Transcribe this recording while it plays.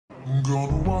I'm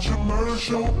gonna watch a murder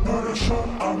show,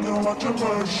 I'm gonna watch a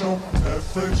murder show.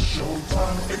 Netflix,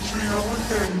 Showtime, HBO,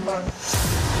 and Daylight.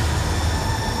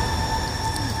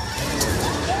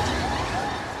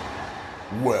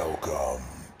 Welcome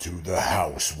to the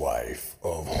Housewife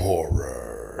of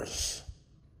Horrors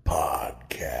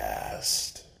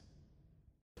podcast.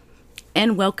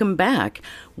 And welcome back.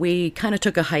 We kind of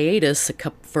took a hiatus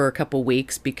for a couple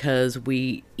weeks because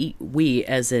we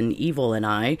as in Evil and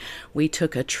I, we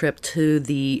took a trip to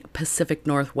the Pacific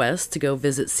Northwest to go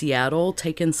visit Seattle,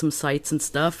 take in some sights and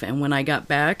stuff. And when I got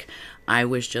back, I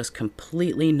was just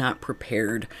completely not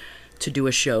prepared to do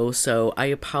a show. So I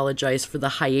apologize for the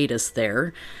hiatus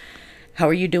there. How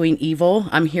are you doing, Evil?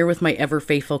 I'm here with my ever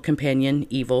faithful companion,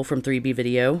 Evil from 3B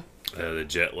Video. The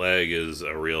jet lag is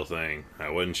a real thing. I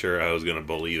wasn't sure I was going to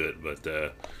believe it, but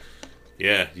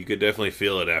yeah, you could definitely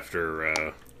feel it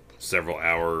after several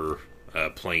hour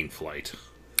plane flight.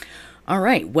 All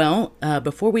right, well,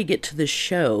 before we get to the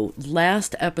show,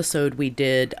 last episode we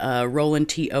did Roland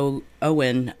T.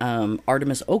 Owen,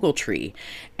 Artemis Ogletree,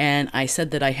 and I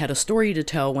said that I had a story to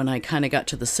tell when I kind of got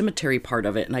to the cemetery part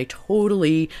of it, and I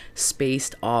totally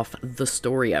spaced off the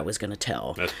story I was going to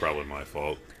tell. That's probably my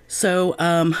fault. So,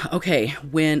 okay,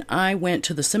 when I went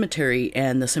to the cemetery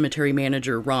and the cemetery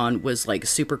manager, Ron, was like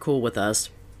super cool with us,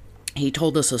 he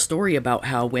told us a story about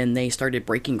how when they started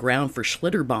breaking ground for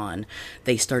Schlitterbahn,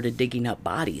 they started digging up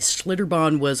bodies.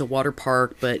 Schlitterbahn was a water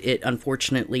park, but it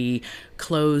unfortunately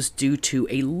closed due to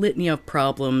a litany of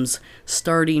problems,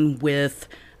 starting with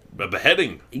a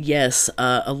beheading. Yes,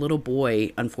 a little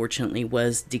boy, unfortunately,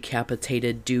 was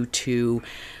decapitated due to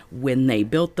when they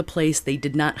built the place, they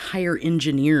did not hire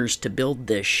engineers to build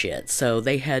this shit. So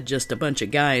they had just a bunch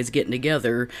of guys getting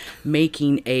together,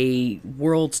 making a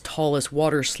world's tallest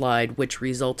water slide, which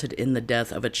resulted in the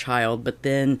death of a child. But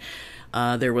then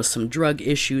there was some drug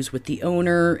issues with the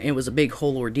owner. It was a big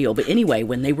whole ordeal. But anyway,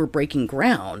 when they were breaking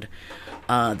ground,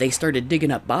 they started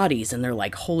digging up bodies, and they're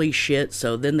like, holy shit.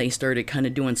 So then they started kind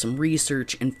of doing some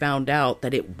research and found out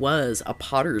that it was a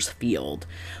potter's field.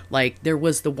 Like, there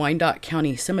was the Wyandotte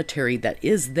County Cemetery that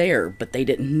is there, but they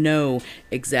didn't know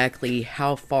exactly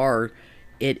how far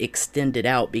it extended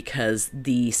out because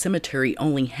the cemetery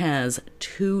only has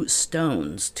 2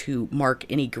 stones to mark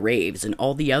any graves, and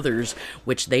all the others,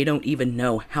 which they don't even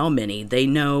know how many, they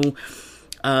know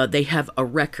they have a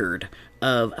record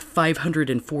of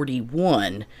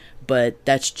 541, but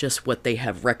that's just what they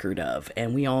have record of.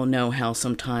 And we all know how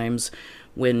sometimes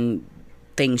when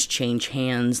things change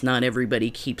hands, not everybody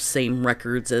keeps same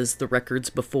records as the records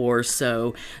before,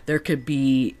 so there could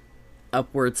be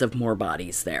upwards of more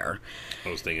bodies there.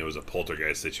 I was thinking it was a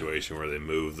poltergeist situation where they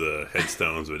moved the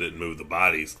headstones but didn't move the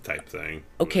bodies type thing.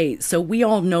 Okay, so we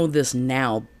all know this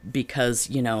now because,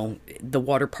 you know, the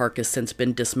water park has since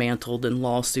been dismantled and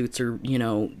lawsuits are, you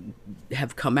know,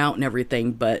 have come out and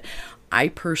everything, but I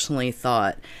personally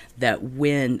thought that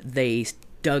when they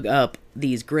dug up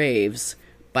these graves,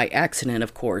 by accident,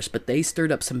 of course, but they stirred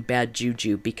up some bad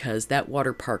juju because that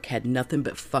water park had nothing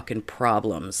but fucking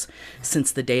problems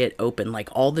since the day it opened. Like,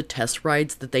 all the test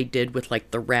rides that they did with,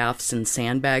 like, the rafts and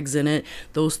sandbags in it,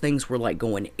 those things were, like,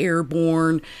 going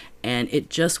airborne, and it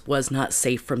just was not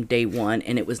safe from day one,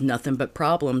 and it was nothing but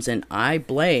problems. And I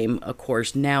blame, of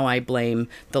course, now I blame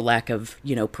the lack of,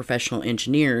 you know, professional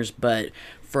engineers, but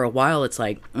for a while it's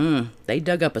like, they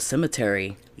dug up a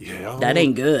cemetery. Yeah, that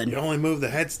ain't good. You only moved the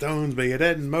headstones, but you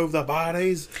didn't move the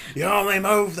bodies. You only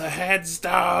moved the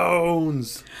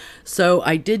headstones. So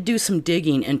I did do some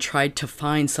digging and tried to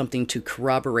find something to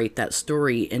corroborate that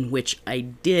story, in which I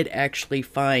did actually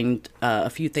find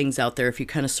a few things out there. If you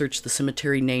kind of search the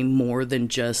cemetery name more than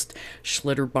just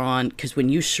Schlitterbahn, because when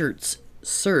you search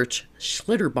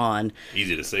Schlitterbahn,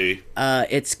 easy to see,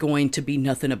 it's going to be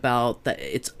nothing about that.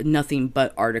 It's nothing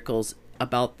but articles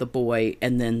about the boy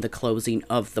and then the closing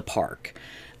of the park,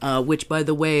 which, by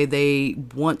the way, they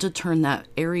want to turn that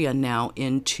area now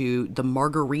into the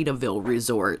Margaritaville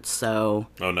Resort. So,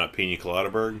 oh, not Pina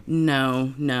Coladaburg?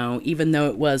 No. Even though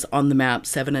it was on the map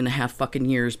 7.5 fucking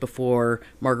years before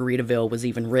Margaritaville was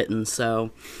even written. So,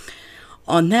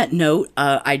 on that note,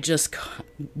 I just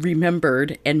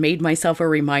remembered and made myself a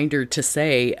reminder to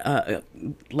say,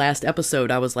 last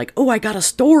episode, I was like, oh, I got a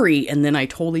story, and then I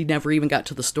totally never even got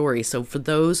to the story. So for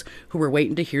those who were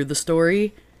waiting to hear the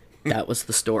story, that was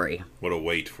the story. What a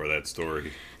wait for that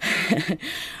story.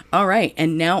 All right,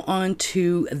 and now on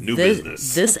to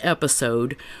this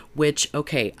episode, which,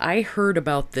 okay, I heard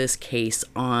about this case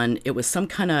on, it was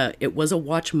a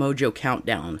Watch Mojo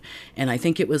countdown, and I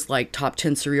think it was like top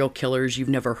 10 serial killers you've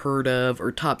never heard of,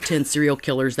 or top 10 serial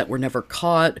killers that were never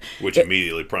caught. Which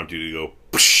immediately prompted you to go,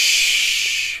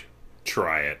 psh,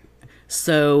 try it.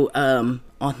 So,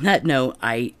 on that note,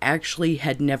 I actually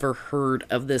had never heard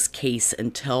of this case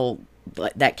until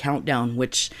that countdown,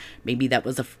 which maybe that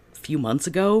was a few months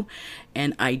ago.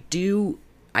 And I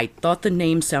thought the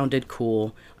name sounded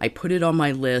cool. I put it on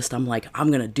my list. I'm like, I'm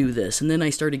going to do this. And then I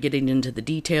started getting into the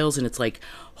details, and it's like,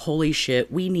 holy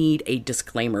shit, we need a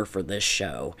disclaimer for this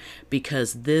show,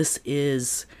 because this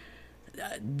is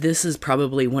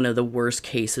probably one of the worst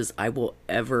cases I will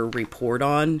ever report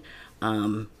on.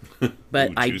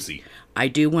 But Ooh, I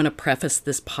do want to preface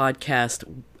this podcast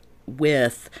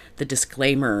with the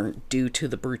disclaimer due to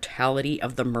the brutality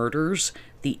of the murders,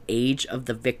 the age of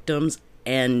the victims,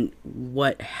 and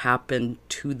what happened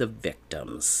to the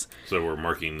victims. So we're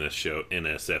marking this show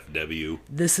NSFW.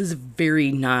 This is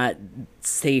very not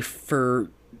safe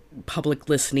for public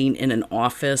listening in an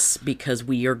office, because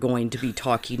we are going to be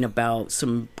talking about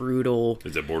some brutal...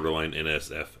 Is it borderline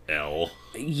NSFL?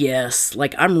 Yes,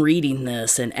 like I'm reading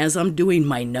this, and as I'm doing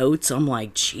my notes, I'm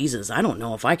like, Jesus, I don't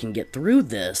know if I can get through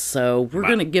this, so we're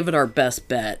going to give it our best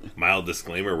bet. Mild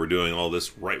disclaimer, we're doing all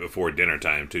this right before dinner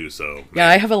time, too, so... Yeah,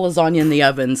 I have a lasagna in the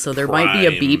oven, so there might be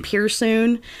a beep here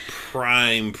soon.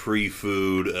 Prime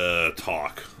pre-food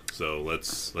talk. So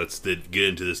let's get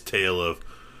into this tale of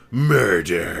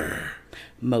murder.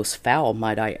 Most foul,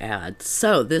 might I add.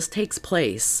 So, this takes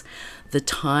place. The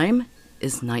time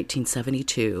is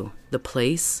 1972. The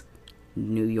place,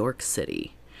 New York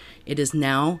City. It is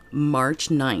now March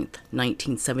 9th,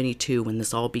 1972, when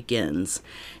this all begins.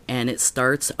 And it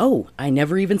starts... Oh, I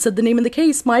never even said the name of the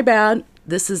case. My bad.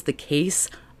 This is the case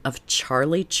of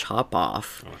Charlie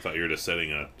Chopoff. Oh, I thought you were just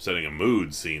setting a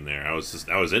mood scene there. I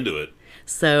was into it.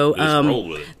 So, rolled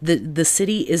with it. the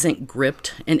city isn't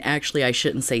gripped, and actually I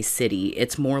shouldn't say city,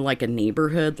 it's more like a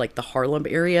neighborhood, like the Harlem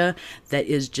area, that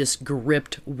is just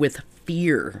gripped with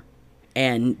fear.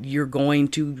 And you're going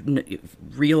to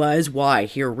realize why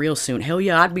here real soon. Hell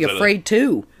yeah, I'd be afraid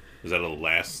too. Is that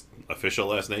a official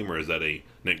last name, or is that a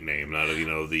nickname? Not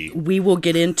the... We will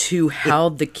get into how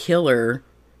the killer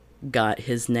got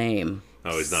his name.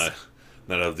 Oh, he's not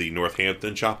of the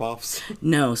Northampton chop-offs?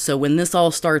 No, so when this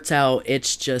all starts out,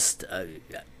 it's just...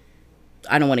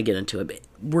 I don't want to get into it, but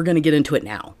we're going to get into it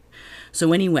now.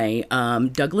 So anyway,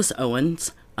 Douglas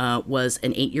Owens was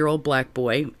an 8-year-old black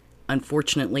boy.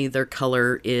 Unfortunately, their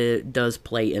color does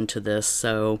play into this.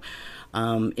 So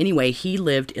anyway, he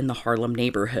lived in the Harlem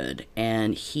neighborhood,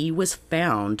 and he was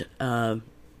found,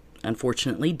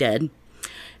 unfortunately, dead.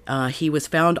 He was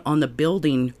found on the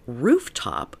building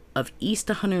rooftop of East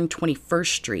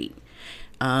 121st Street.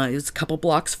 It was a couple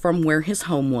blocks from where his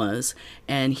home was,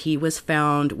 and he was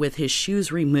found with his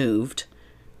shoes removed.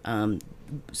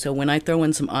 So when I throw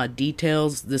in some odd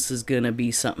details, this is going to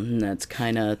be something that's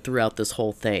kind of throughout this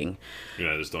whole thing.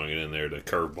 You're not just throwing it in there to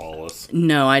curveball us?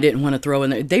 No, I didn't want to throw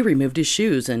in there. They removed his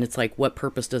shoes, and it's like, what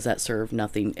purpose does that serve?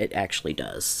 Nothing. It actually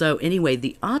does. So anyway,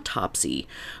 the autopsy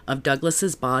of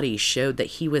Douglas's body showed that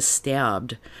he was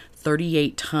stabbed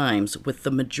 38 times, with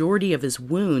the majority of his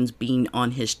wounds being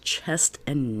on his chest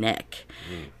and neck.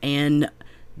 And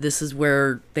this is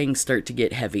where things start to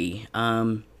get heavy.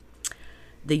 The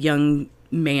young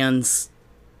man's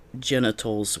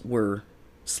genitals were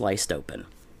sliced open.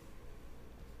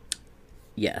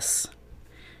 Yes.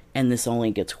 And this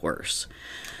only gets worse.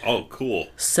 Oh, cool.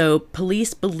 So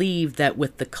police believe that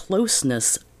with the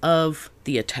closeness of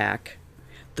the attack,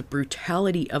 the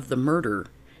brutality of the murder,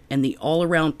 and the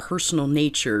all-around personal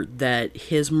nature, that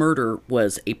his murder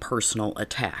was a personal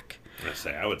attack.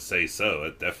 I would say so.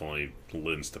 It definitely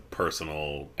lends to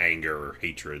personal anger,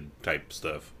 hatred type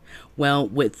stuff. Well,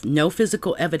 with no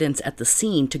physical evidence at the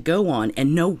scene to go on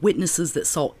and no witnesses that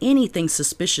saw anything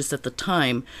suspicious at the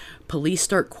time, police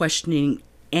start questioning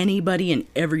anybody and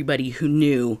everybody who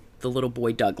knew the little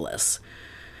boy Douglas.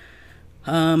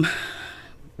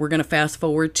 We're going to fast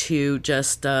forward to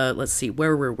just, let's see,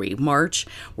 where were we? March.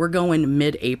 We're going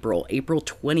mid-April, April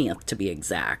 20th to be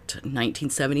exact,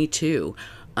 1972.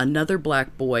 Another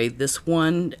black boy. This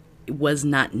one was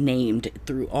not named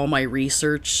through all my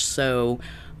research, so,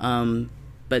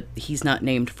 but he's not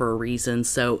named for a reason.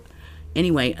 So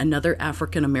anyway, another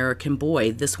African-American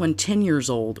boy, this one 10 years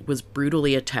old, was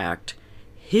brutally attacked.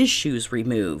 His shoes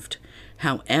removed.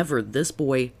 However, this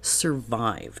boy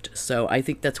survived. So I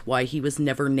think that's why he was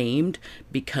never named,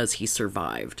 because he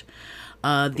survived.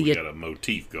 We got a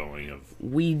motif going of...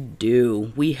 We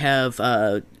do. We have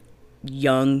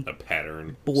young... A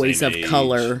pattern. Boys of age,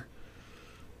 color.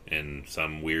 And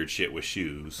some weird shit with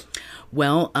shoes.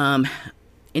 Well,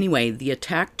 anyway, the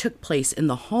attack took place in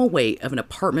the hallway of an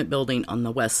apartment building on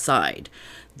the west side.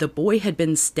 The boy had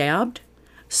been stabbed,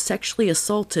 sexually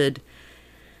assaulted,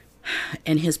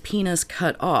 and his penis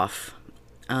cut off.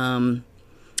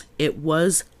 It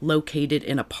was located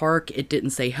in a park. It didn't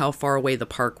say how far away the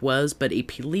park was, but a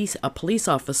police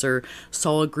officer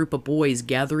saw a group of boys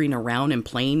gathering around and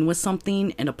playing with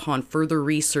something, and upon further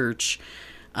research,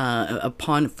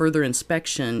 upon further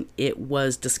inspection, it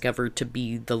was discovered to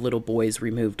be the little boy's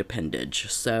removed appendage.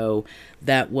 So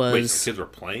that was... Wait, the kids were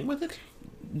playing with it?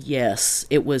 Yes,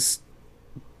 it was...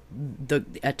 The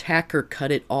attacker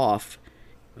cut it off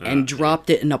and dropped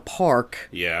it in a park.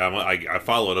 Yeah, I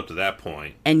followed up to that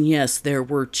point. And yes, there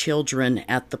were children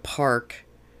at the park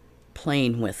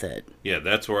playing with it. Yeah,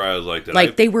 that's where I was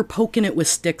like... They were poking it with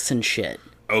sticks and shit.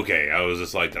 Okay, I was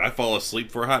just like, did I fall asleep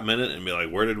for a hot minute and be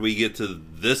like, where did we get to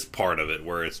this part of it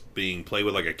where it's being played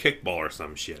with like a kickball or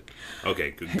some shit?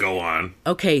 Okay, go on.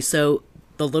 Okay, so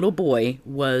the little boy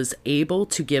was able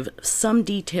to give some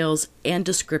details and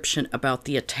description about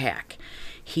the attack.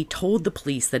 He told the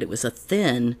police that it was a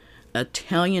thin,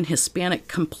 Italian Hispanic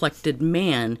complected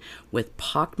man with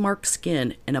pockmarked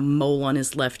skin and a mole on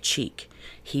his left cheek.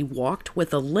 He walked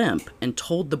with a limp and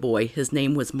told the boy his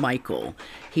name was Michael.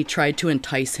 He tried to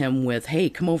entice him with, hey,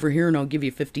 come over here and I'll give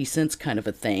you 50 cents kind of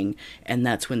a thing. And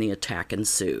that's when the attack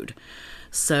ensued.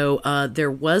 So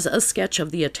there was a sketch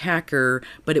of the attacker,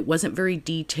 but it wasn't very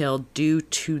detailed due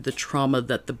to the trauma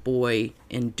that the boy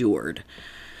endured.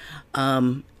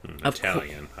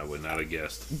 Italian, I would not have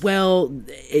guessed. Well,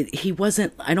 he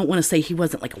wasn't, I don't want to say he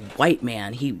wasn't like a white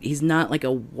man. He's not like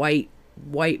a white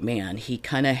man. He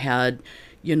kind of had,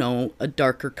 a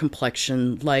darker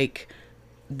complexion, like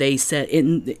they said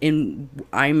in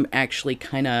I'm actually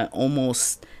kind of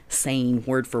almost saying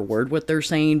word for word what they're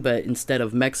saying, but instead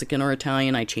of Mexican or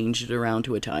Italian, I changed it around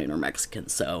to Italian or Mexican.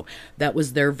 So that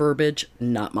was their verbiage,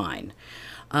 not mine.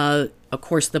 Of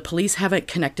course, the police haven't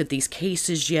connected these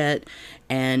cases yet,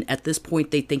 and at this point,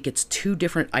 they think it's two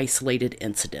different isolated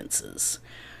incidences.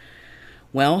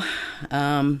 Well,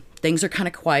 things are kind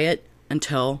of quiet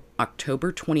until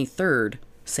October 23rd,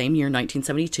 same year,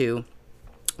 1972.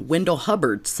 Wendell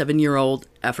Hubbard, 7-year-old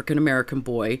African-American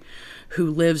boy who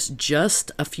lives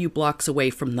just a few blocks away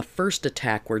from the first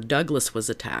attack where Douglas was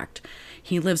attacked.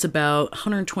 He lives about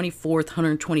 124th,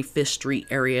 125th Street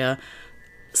area,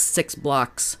 6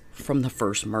 blocks from the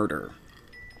first murder.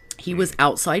 He was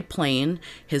outside playing.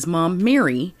 His mom,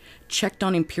 Mary, checked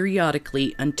on him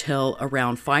periodically until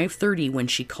around 5:30 when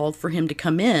she called for him to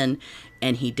come in,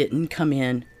 and he didn't come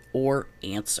in or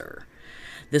answer.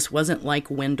 This wasn't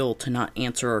like Wendell to not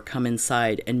answer or come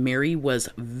inside, and Mary was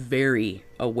very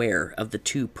aware of the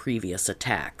 2 previous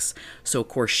attacks. So, of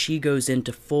course, she goes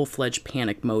into full-fledged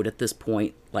panic mode at this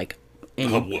point, like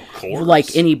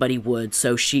anybody would.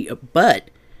 But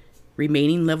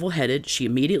remaining level-headed, she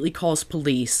immediately calls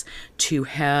police to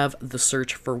have the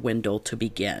search for Wendell to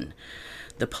begin.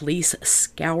 The police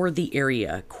scour the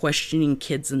area, questioning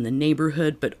kids in the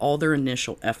neighborhood, but all their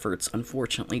initial efforts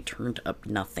unfortunately turned up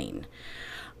nothing.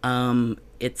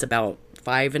 It's about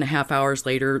 4.5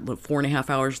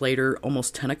 hours later,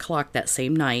 almost 10 o'clock that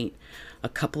same night, a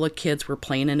couple of kids were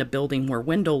playing in a building where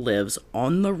Wendell lives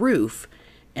on the roof,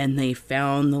 and they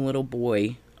found the little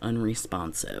boy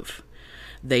unresponsive.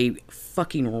 They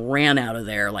fucking ran out of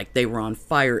there like they were on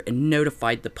fire and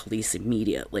notified the police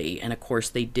immediately. And of course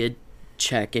they did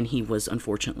check, and he was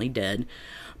unfortunately dead.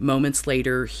 Moments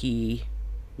later, he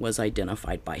was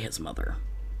identified by his mother.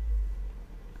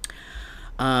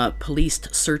 Police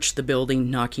searched the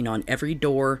building, knocking on every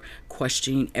door,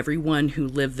 questioning everyone who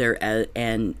lived there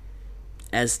and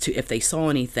as to if they saw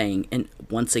anything. And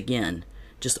once again,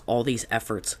 just all these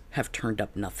efforts have turned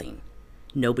up nothing.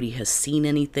 Nobody has seen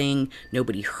anything.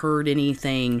 Nobody heard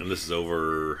anything. And this is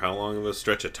over how long of a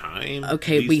stretch of time?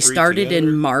 Okay, we started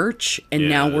in March, and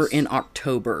now we're in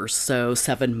October, so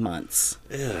 7 months.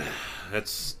 Yeah,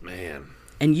 that's, man.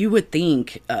 And you would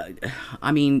think,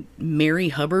 Mary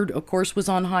Hubbard, of course, was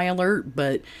on high alert,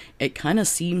 but it kind of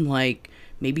seemed like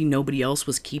maybe nobody else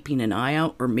was keeping an eye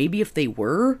out, or maybe if they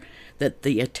were, that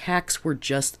the attacks were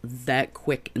just that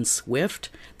quick and swift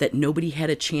that nobody had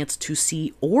a chance to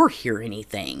see or hear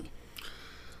anything.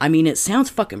 I mean, it sounds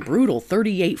fucking brutal.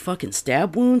 38 fucking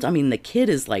stab wounds. I mean, the kid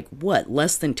is like,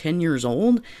 less than 10 years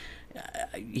old?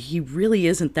 He really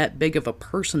isn't that big of a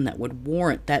person that would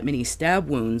warrant that many stab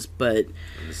wounds, but...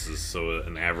 This is so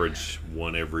an average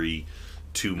 1 every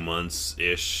 2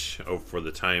 months-ish for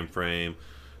the time frame.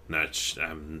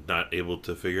 I'm not able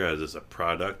to figure out, is this a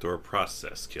product or a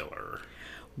process killer?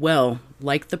 Well,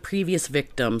 like the previous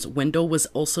victims, Wendell was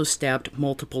also stabbed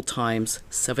multiple times,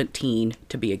 17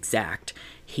 to be exact.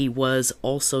 He was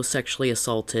also sexually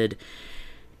assaulted,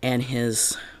 and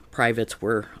his privates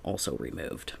were also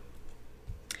removed.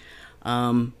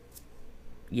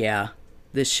 Yeah,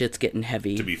 this shit's getting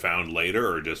heavy. To be found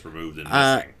later or just removed and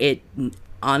missing?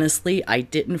 Honestly, I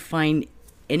didn't find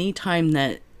any time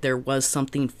that there was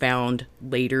something found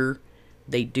later.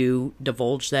 They do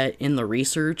divulge that in the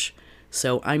research.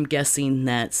 So I'm guessing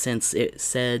that since it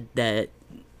said that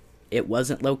it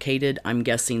wasn't located, I'm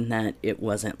guessing that it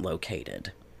wasn't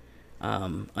located.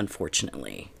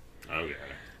 Unfortunately. Okay.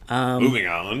 Moving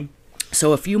on.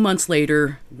 So a few months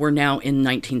later, we're now in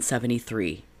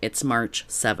 1973. It's March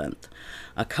 7th.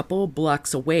 A couple of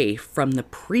blocks away from the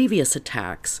previous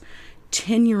attacks,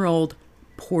 10-year-old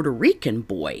Puerto Rican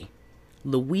boy,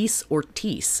 Luis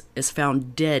Ortiz, is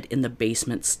found dead in the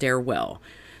basement stairwell.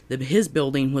 His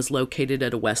building was located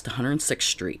at West 106th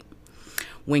Street.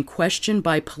 When questioned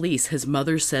by police, his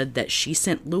mother said that she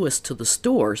sent Luis to the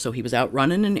store, so he was out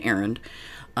running an errand,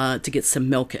 to get some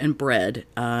milk and bread.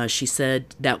 She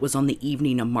said that was on the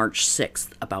evening of March 6th,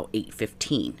 about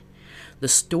 8:15. The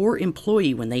store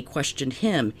employee, when they questioned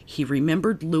him, he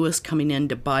remembered Luis coming in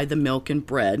to buy the milk and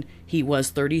bread. He was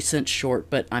 30 cents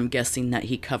short, but I'm guessing that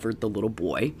he covered the little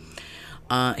boy.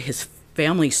 His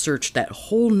family searched that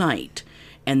whole night.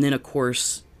 And then, of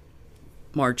course,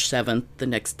 March 7th, the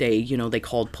next day, they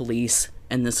called police.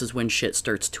 And this is when shit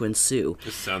starts to ensue.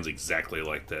 This sounds exactly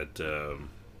like that.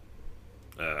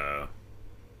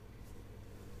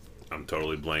 I'm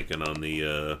totally blanking on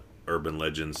the urban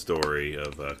legend story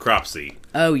of Cropsey.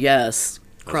 Oh, yes.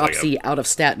 Cropsey out of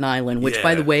Staten Island, which,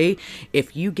 by the way,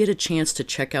 if you get a chance to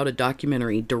check out a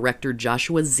documentary, director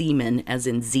Joshua Zeman, as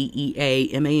in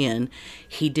Zeaman,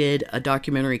 he did a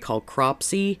documentary called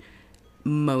Cropsey.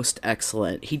 Most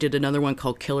excellent. He did another one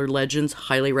called Killer Legends.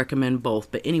 Highly recommend both.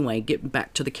 But anyway, getting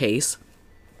back to the case.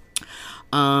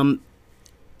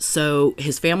 So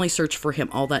his family searched for him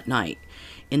all that night.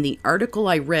 In the article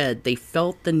I read, they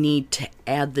felt the need to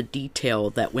add the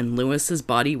detail that when Lewis's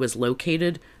body was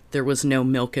located, there was no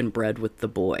milk and bread with the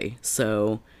boy.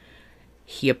 So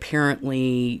he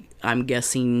apparently, I'm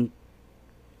guessing...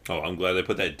 Oh, I'm glad they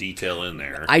put that detail in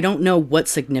there. I don't know what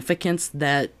significance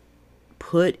that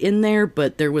put in there,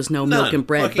 but there was no milk and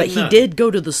bread. But he did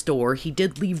go to the store. He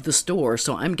did leave the store.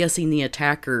 So I'm guessing the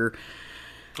attacker...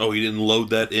 Oh, he didn't load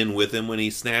that in with him when he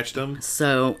snatched him?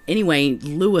 So, anyway,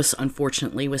 Lewis,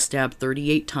 unfortunately, was stabbed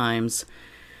 38 times.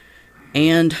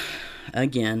 And,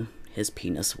 again, his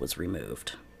penis was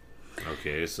removed.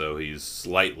 Okay, so he's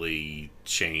slightly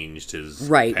changed his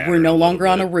Right, we're no longer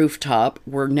on a rooftop.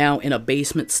 We're now in a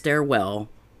basement stairwell,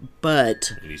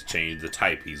 but... And he's changed the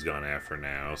type he's gone after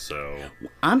now, so...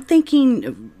 I'm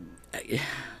thinking...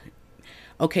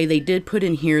 Okay, they did put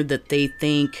in here that they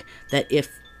think that if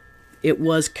it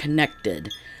was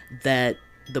connected, that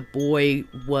the boy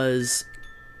was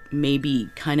maybe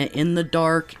kind of in the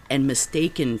dark and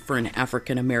mistaken for an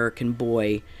African-American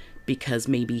boy because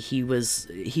maybe he was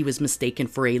mistaken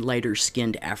for a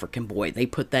lighter-skinned African boy. They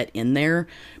put that in there.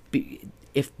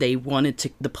 If they wanted to,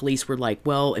 the police were like,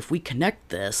 well, if we connect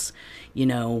this,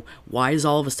 why is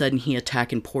all of a sudden he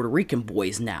attacking Puerto Rican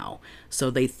boys now?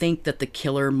 So they think that the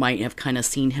killer might have kind of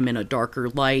seen him in a darker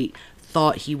light,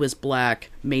 thought he was black,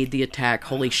 made the attack.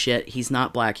 Holy shit, he's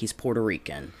not black, he's Puerto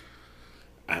Rican.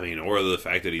 I mean, or the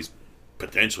fact that he's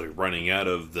potentially running out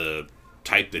of the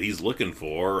type that he's looking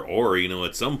for, or,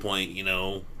 at some point,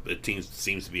 it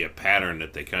seems to be a pattern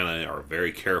that they kind of are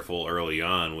very careful early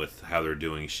on with how they're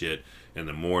doing shit, and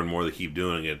the more and more they keep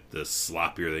doing it, the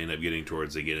sloppier they end up getting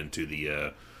towards they get into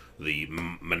the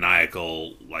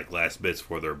maniacal, last bits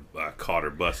before they're caught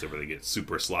or busted, where they get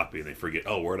super sloppy and they forget,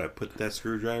 oh, where'd I put that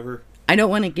screwdriver? I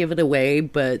don't want to give it away,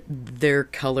 but their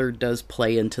color does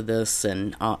play into this,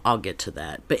 and I'll get to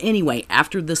that. But anyway,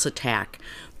 after this attack,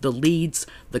 the leads,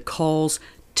 the calls,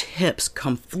 tips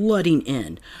come flooding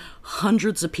in.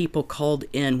 Hundreds of people called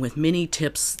in with many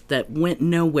tips that went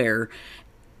nowhere,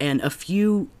 and a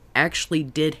few actually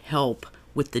did help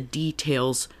with the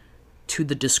details to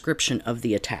the description of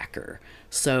the attacker.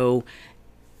 So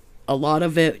a lot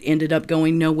of it ended up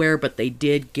going nowhere, but they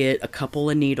did get a couple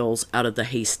of needles out of the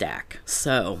haystack.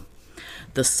 So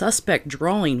the suspect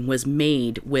drawing was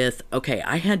made with, okay,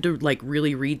 I had to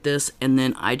really read this, and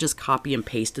then I just copy and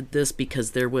pasted this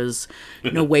because there was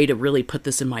no way to really put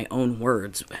this in my own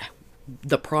words,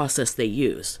 the process they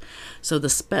use. So the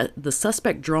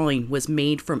suspect drawing was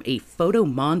made from a photo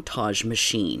montage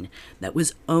machine that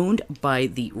was owned by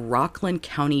the Rockland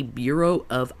County Bureau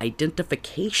of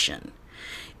Identification.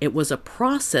 It was a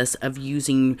process of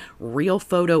using real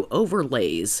photo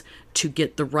overlays to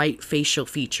get the right facial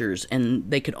features.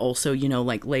 And they could also,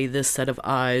 lay this set of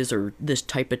eyes or this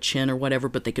type of chin or whatever,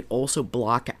 but they could also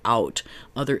block out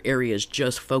other areas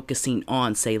just focusing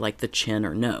on, say, the chin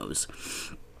or nose.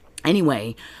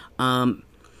 Anyway,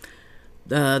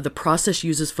 The process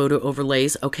uses photo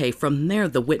overlays. Okay, from there,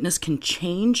 the witness can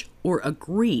change or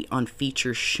agree on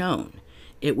features shown.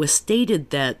 It was stated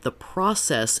that the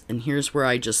process, and here's where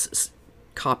I just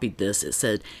copied this, it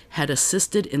said, had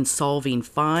assisted in solving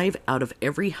 5 out of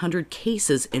every 100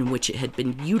 cases in which it had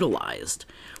been utilized,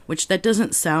 which that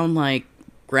doesn't sound like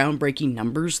groundbreaking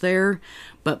numbers there,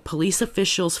 but police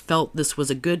officials felt this was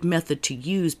a good method to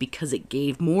use because it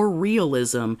gave more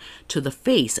realism to the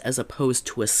face as opposed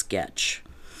to a sketch.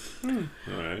 All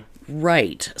right.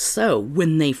 Right. So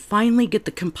when they finally get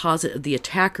the composite of the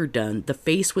attacker done, the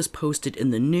face was posted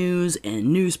in the news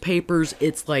and newspapers.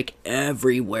 It's like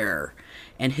everywhere.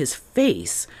 And his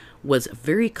face was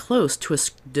very close to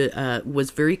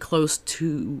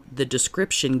the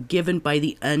description given by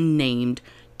the unnamed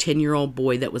 10-year-old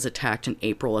boy that was attacked in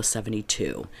April of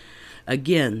 72.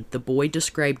 Again, the boy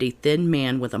described a thin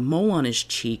man with a mole on his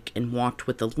cheek and walked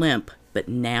with a limp, but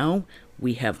now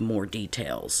we have more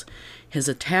details. His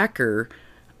attacker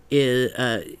is,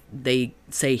 they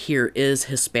say here, is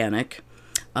Hispanic,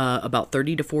 about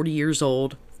 30 to 40 years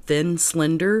old, thin,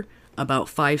 slender, about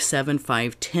 5'7",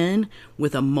 5'10",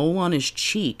 with a mole on his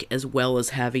cheek, as well as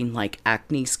having like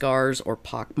acne scars or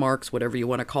pock marks, whatever you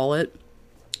want to call it.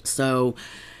 So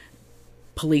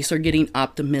police are getting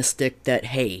optimistic that,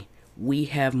 hey, we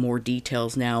have more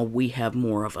details now. We have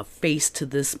more of a face to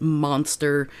this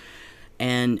monster.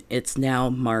 And it's now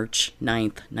March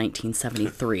 9th,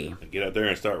 1973. Get out there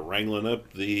and start wrangling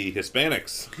up the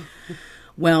Hispanics.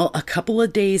 Well, a couple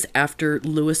of days after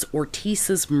Luis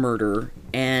Ortiz's murder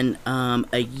and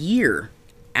a year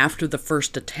after the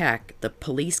first attack, the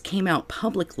police came out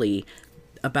publicly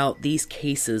about these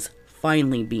cases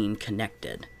finally being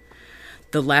connected.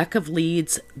 The lack of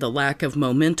leads, the lack of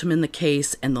momentum in the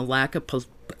case, and the lack of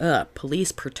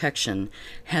police protection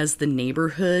has the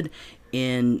neighborhood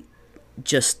in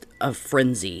just a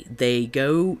frenzy. They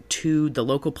go to the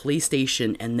local police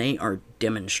station and they are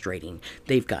demonstrating.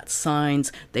 They've got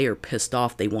signs. They are pissed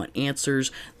off. They want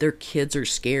answers. Their kids are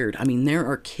scared. I mean, there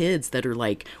are kids that are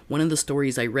like, one of the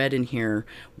stories I read in here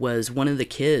was one of the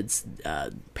kids,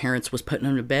 parents was putting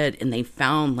him to bed and they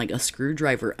found like a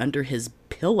screwdriver under his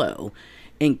pillow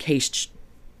in case,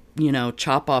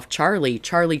 chop off Charlie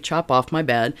chop off, my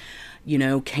bad,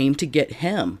 came to get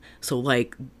him. So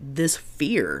like this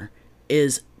fear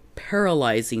is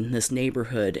paralyzing this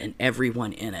neighborhood and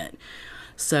everyone in it.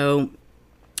 So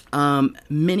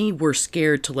many were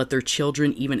scared to let their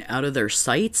children even out of their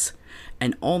sights,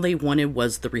 and all they wanted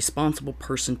was the responsible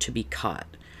person to be caught.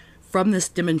 From this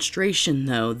demonstration,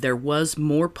 though, there was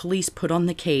more police put on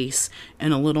the case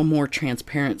and a little more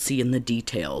transparency in the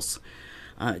details.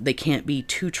 They can't be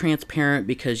too transparent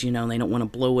because, they don't want to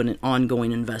blow an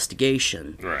ongoing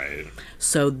investigation. Right.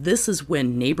 So this is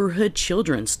when neighborhood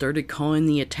children started calling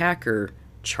the attacker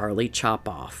Charlie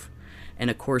Chopoff.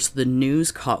 And of course, the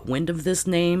news caught wind of this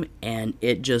name, and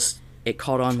it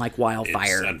caught on like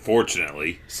wildfire. It's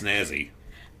unfortunately snazzy.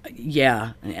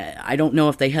 Yeah. I don't know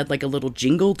if they had like a little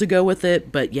jingle to go with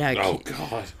it, but yeah. Oh,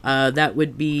 God. That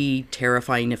would be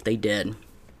terrifying if they did.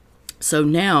 So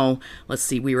now, let's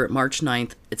see, we were at March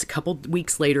 9th. It's a couple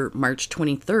weeks later, March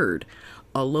 23rd.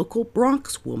 A local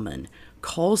Bronx woman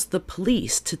calls the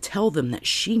police to tell them that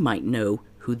she might know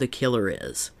who the killer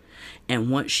is.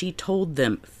 And what she told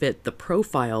them fit the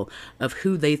profile of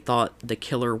who they thought the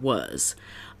killer was.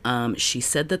 She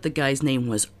said that the guy's name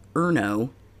was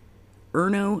Erno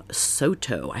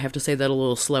Soto. I have to say that a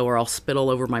little slower. I'll spit all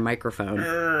over my microphone.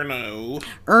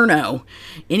 Erno.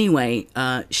 Anyway,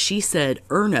 she said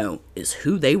Erno is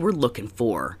who they were looking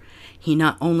for. He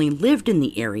not only lived in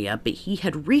the area, but he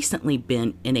had recently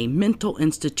been in a mental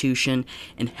institution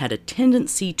and had a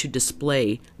tendency to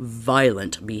display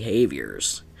violent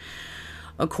behaviors.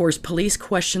 Of course, police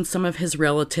questioned some of his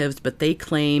relatives, but they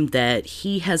claimed that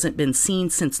he hasn't been seen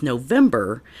since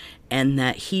November and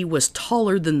that he was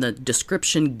taller than the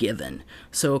description given.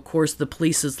 So, of course, the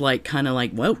police is kind of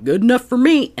like, well, good enough for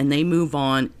me. And they move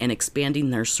on and expanding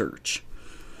their search.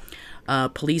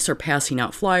 Police are passing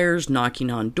out flyers, knocking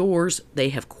on doors. They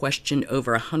have questioned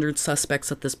over 100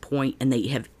 suspects at this point, and they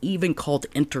have even called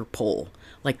Interpol,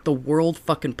 like the world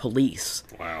fucking police.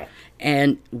 Wow.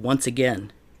 And once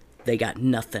again, they got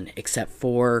nothing except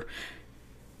for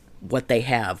what they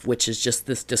have, which is just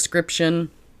this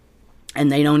description.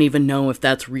 And they don't even know if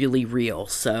that's really real.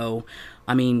 So,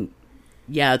 I mean,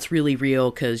 yeah, it's really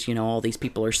real because, all these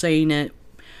people are saying it.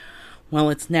 Well,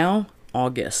 it's now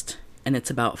August, and it's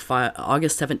about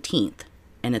August 17th,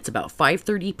 and it's about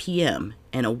 5:30 p.m.,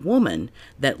 and a woman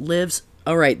that lives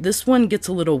All right, this one gets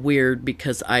a little weird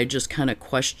because I just kind of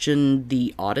question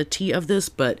the oddity of this,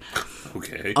 but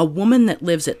Okay. a woman that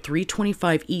lives at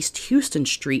 325 East Houston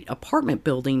Street apartment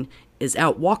building is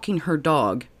out walking her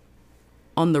dog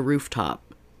on the rooftop.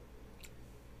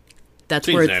 That's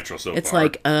Seems where natural so it's far.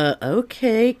 like,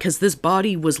 okay, because this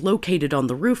body was located on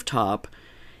the rooftop,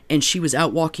 and she was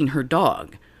out walking her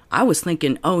dog. I was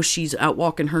thinking, oh, she's out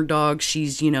walking her dog.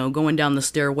 She's, going down the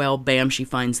stairwell. Bam, she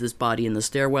finds this body in the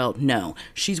stairwell. No,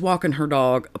 she's walking her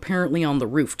dog, apparently on the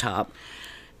rooftop,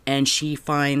 and she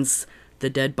finds the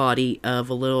dead body of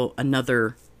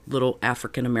another little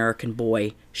African American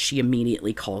boy. She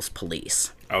immediately calls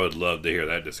police. I would love to hear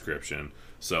that description.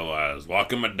 So I was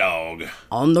walking my dog,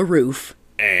 On the roof.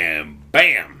 and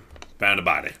bam, found a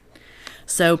body.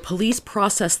 So police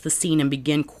processed the scene and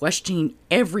began questioning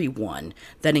everyone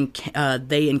that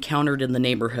they encountered in the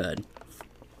neighborhood.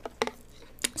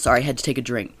 Sorry, I had to take a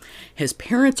drink. His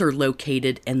parents are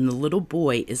located, and the little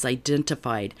boy is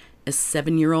identified as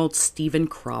 7-year-old Stephen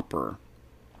Cropper.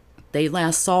 They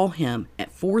last saw him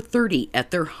at 4:30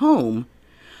 at their home,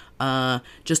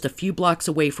 just a few blocks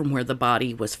away from where the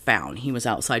body was found. He was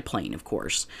outside playing, of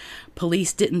course.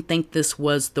 Police didn't think this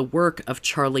was the work of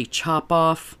Charlie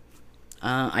Chopoff.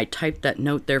 I typed that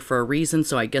note there for a reason,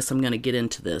 so I guess I'm going to get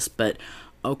into this. But,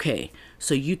 okay,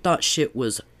 so you thought shit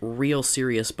was real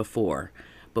serious before.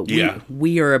 But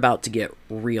we are about to get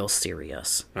real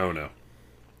serious. Oh, no.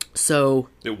 So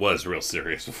It was real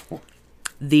serious before.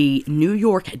 the New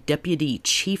York Deputy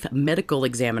Chief Medical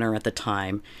Examiner at the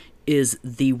time is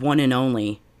the one and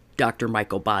only Dr.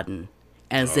 Michael Baden.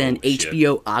 As in shit.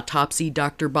 HBO Autopsy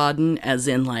Dr. Baden, as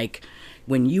in, like,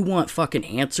 when you want fucking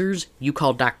answers, you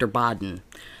call Dr. Baden.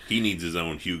 He needs his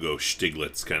own Hugo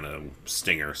Stiglitz kind of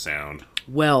stinger sound.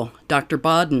 Well, Dr.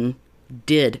 Baden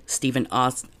did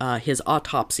his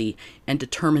autopsy and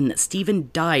determined that Stephen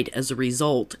died as a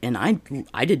result, and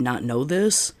I did not know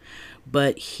this,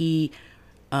 but he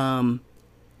died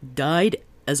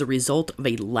as a result of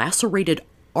a lacerated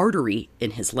artery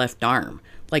in his left arm.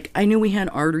 Like, I knew he had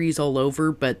arteries all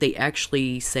over, but they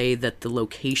actually say that the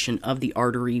location of the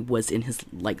artery was in his,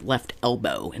 like, left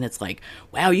elbow. And it's like,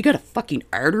 wow, you got a fucking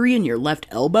artery in your left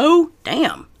elbow?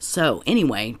 Damn. So,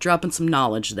 anyway, dropping some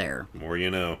knowledge there. More you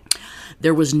know.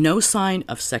 There was no sign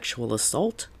of sexual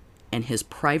assault, and his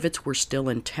privates were still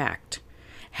intact.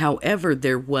 However,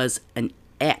 there was an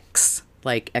X,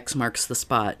 like X marks the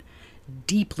spot,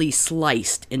 deeply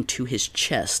sliced into his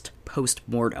chest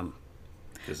post-mortem.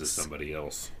 This is somebody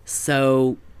else.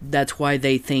 So that's why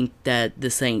they think that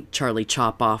this ain't Charlie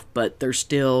Chopoff, but they're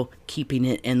still keeping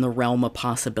it in the realm of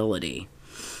possibility.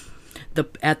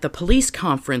 At the police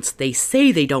conference, they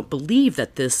say they don't believe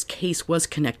that this case was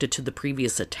connected to the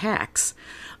previous attacks.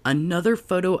 Another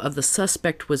photo of the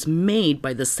suspect was made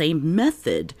by the same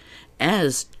method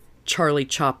as Charlie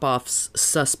Chopoff's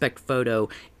suspect photo,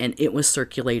 and it was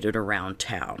circulated around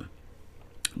town.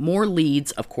 More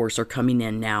leads, of course, are coming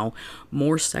in now.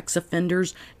 More sex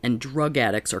offenders and drug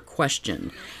addicts are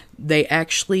questioned. They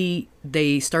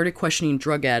started questioning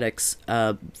drug addicts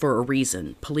for a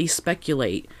reason. Police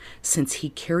speculate since he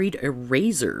carried a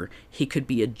razor, he could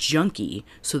be a junkie,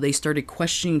 so they started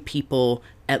questioning people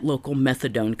at local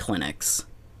methadone clinics.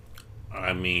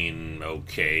 I mean,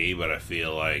 okay, but I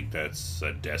feel like that's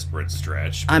a desperate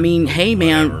stretch. I mean, hey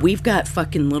man, Whatever. we've got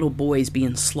fucking little boys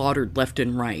being slaughtered left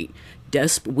and right.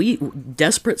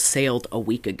 Desperate sailed a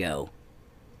week ago.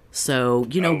 So,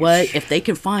 you know what? Shit. If they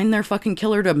can find their fucking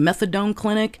killer to a methadone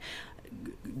clinic,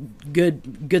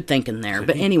 good thinking there.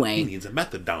 But He anyway, needs a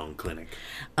methadone clinic.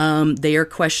 they are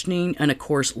questioning, and of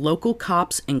course, local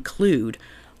cops include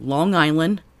Long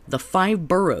Island, the 5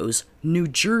 boroughs, New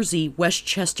Jersey,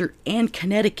 Westchester, and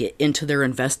Connecticut into their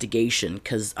investigation.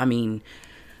 Because, I mean,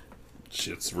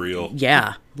 Shit's real.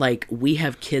 yeah, like, we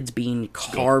have kids being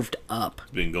carved up.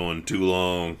 It's been going too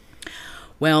long.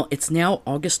 Well, it's now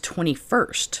August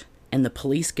 21st, and the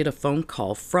police get a phone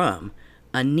call from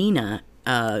a Nina.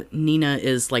 Nina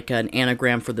is like an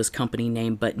anagram for this company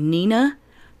name, but Nina,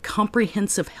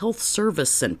 Comprehensive Health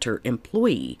Service Center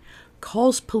employee,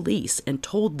 calls police and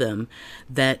told them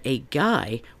that a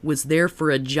guy was there for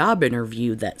a job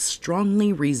interview that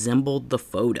strongly resembled the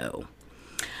photo.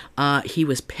 He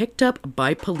was picked up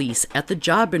by police at the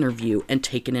job interview and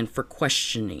taken in for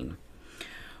questioning.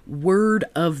 Word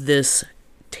of this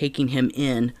taking him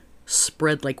in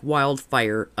spread like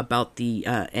wildfire about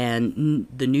and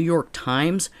the New York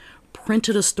Times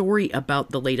printed a story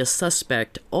about the latest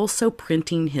suspect, also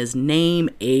printing his name,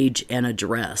 age, and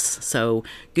address. So,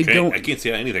 good going. I can't see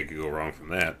how anything could go wrong from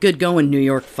that. Good going, New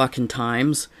York fucking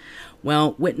Times.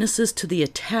 Well, witnesses to the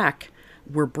attack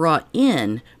were brought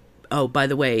in Oh, by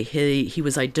the way, he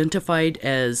was identified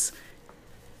as...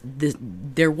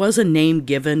 There was a name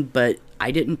given, but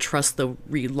I didn't trust the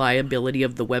reliability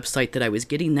of the website that I was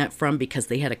getting that from because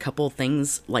they had a couple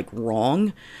things like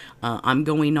wrong. I'm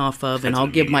going off of, and I'll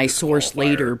give my source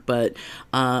later, but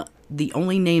the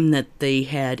only name that they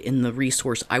had in the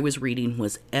resource I was reading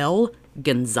was L.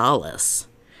 Gonzalez,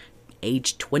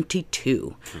 age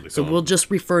 22. So we'll just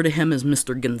refer to him as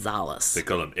Mr. Gonzalez. They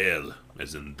call him L,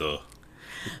 as in the.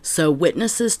 So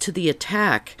witnesses to the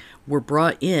attack were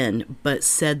brought in, but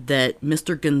said that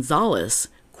Mr. Gonzalez,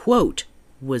 quote,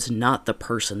 was not the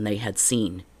person they had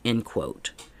seen, end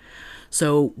quote.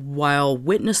 So while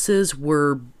witnesses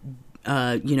were,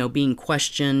 being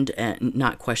questioned,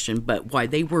 not questioned, but why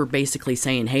they were basically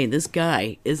saying, hey, this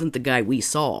guy isn't the guy we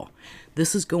saw.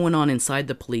 This is going on inside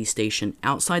the police station.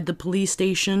 Outside the police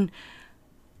station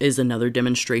is another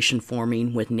demonstration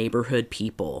forming with neighborhood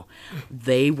people.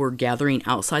 They were gathering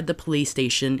outside the police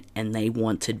station and they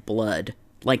wanted blood.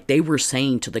 Like they were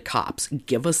saying to the cops,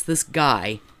 give us this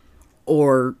guy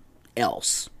or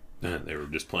else. They were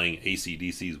just playing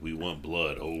AC/DC's We Want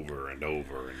Blood over and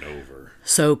over and over.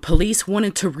 So police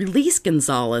wanted to release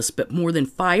Gonzalez, but more than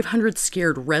 500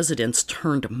 scared residents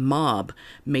turned mob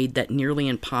made that nearly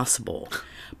impossible.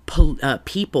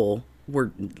 People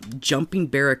were jumping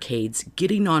barricades,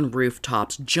 getting on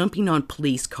rooftops, jumping on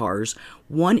police cars.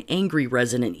 One angry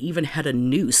resident even had a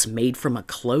noose made from a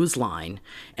clothesline,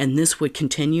 and this would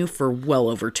continue for well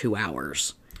over 2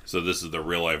 hours. So this is the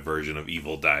real-life version of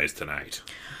Evil Dies Tonight.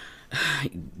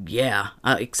 Yeah,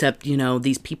 except,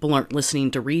 these people aren't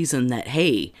listening to reason that,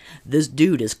 hey, this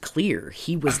dude is clear.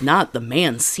 He was not the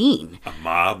man seen. A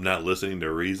mob not listening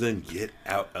to reason? Get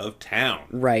out of town.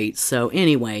 Right, so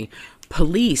anyway...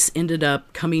 Police ended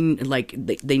up coming,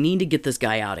 they need to get this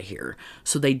guy out of here.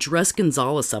 So they dressed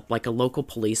Gonzalez up like a local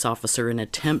police officer in an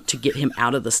attempt to get him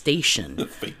out of the station.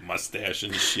 Fake mustache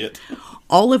and shit.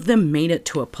 All of them made it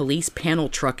to a police panel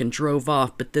truck and drove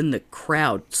off, but then the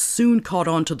crowd soon caught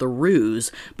on to the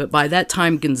ruse. But by that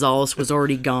time, Gonzalez was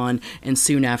already gone, and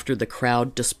soon after, the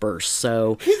crowd dispersed.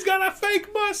 So he's got a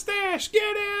fake mustache!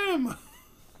 Get him!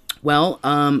 Well,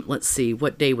 let's see.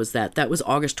 What day was that? That was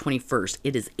August 21st.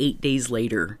 It is 8 days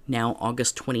later, now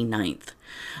August 29th.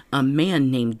 A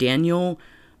man named Daniel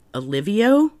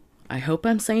Olivio, I hope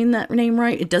I'm saying that name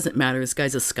right. It doesn't matter. This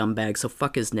guy's a scumbag, so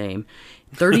fuck his name.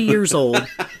 30 years old.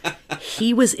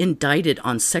 He was indicted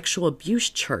on sexual abuse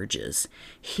charges.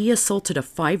 He assaulted a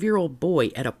 5-year-old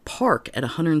boy at a park at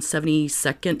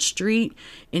 172nd Street.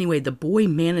 Anyway, the boy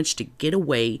managed to get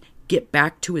away, get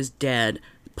back to his dad.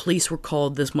 Police were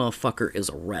called. This motherfucker is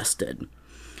arrested.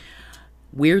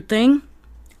 Weird thing,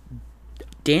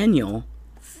 Daniel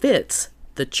fits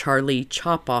the Charlie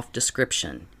Chop-Off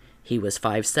description. He was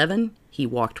 5'7", he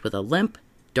walked with a limp,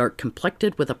 dark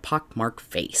complected with a pockmarked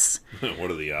face. What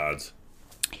are the odds?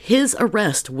 His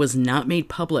arrest was not made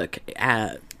public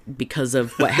because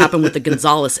of what happened with the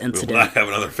Gonzalez incident. Well, I have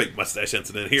another fake mustache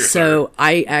incident here. So sir.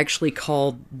 I actually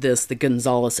called this the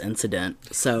Gonzalez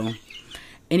incident. So...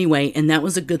 Anyway, and that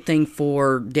was a good thing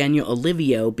for Daniel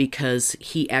Olivio because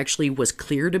he actually was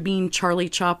clear to being Charlie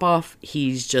Chop-Off.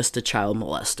 He's just a child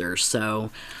molester.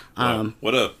 So,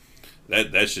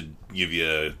 that should give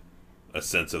you a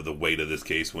sense of the weight of this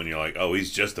case when you're like, oh,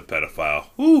 he's just a pedophile.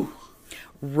 Whew.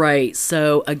 Right.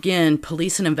 So again,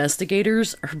 police and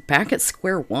investigators are back at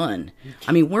square one.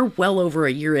 I mean, we're well over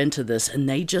a year into this, and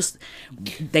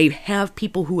they have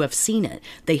people who have seen it.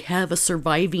 They have a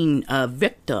surviving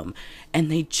victim,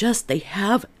 and they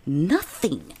have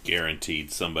nothing.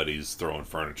 Guaranteed somebody's throwing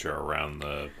furniture around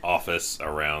the office,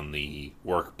 around the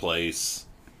workplace,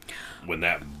 when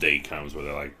that day comes where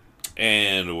they're like,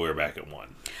 and we're back at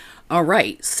 1. All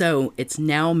right. So it's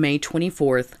now May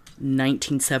 24th,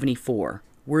 1974.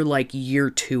 We're like year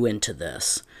 2 into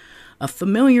this. A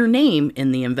familiar name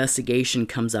in the investigation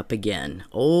comes up again.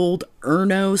 Old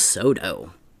Erno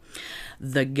Soto.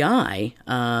 The guy,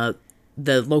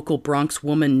 the local Bronx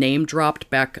woman name dropped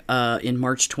back in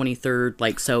March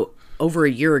 23rd. So over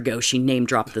a year ago, she name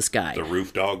dropped this guy. The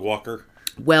roof dog walker?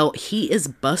 Well, he is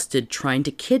busted trying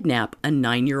to kidnap a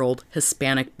 9-year-old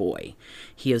Hispanic boy.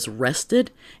 He is arrested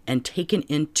and taken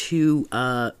into...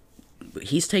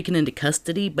 He's taken into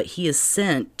custody, but he is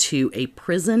sent to a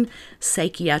prison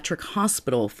psychiatric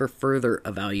hospital for further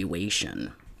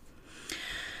evaluation.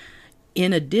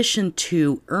 In addition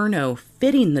to Erno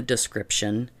fitting the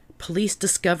description, police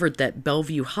discovered that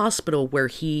Bellevue Hospital, where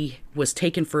he was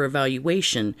taken for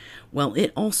evaluation, well,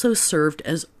 it also served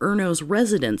as Erno's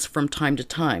residence from time to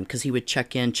time, because he would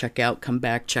check in, check out, come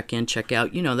back, check in, check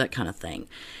out, that kind of thing.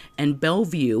 And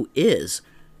Bellevue is,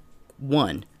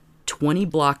 1, 20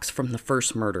 blocks from the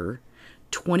first murder,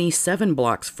 27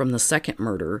 blocks from the second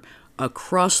murder,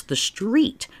 across the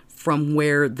street from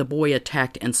where the boy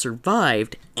attacked and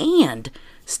survived, and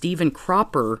Stephen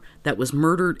Cropper that was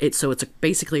murdered. So it's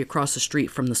basically across the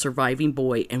street from the surviving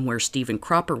boy and where Stephen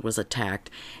Cropper was attacked.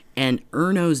 And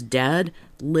Erno's dad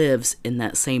lives in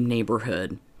that same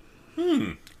neighborhood.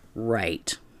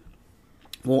 Right.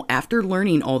 Well, after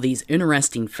learning all these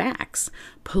interesting facts,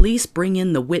 police bring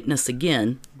in the witness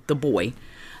again, the boy,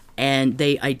 and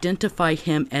they identify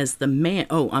him as the man.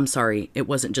 Oh, I'm sorry. It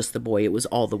wasn't just the boy. It was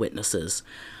all the witnesses.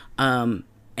 And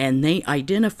they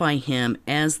identify him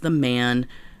as the man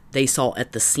they saw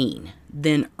at the scene.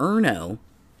 Then Erno,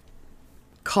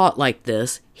 caught like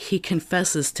this, he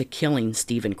confesses to killing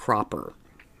Stephen Cropper.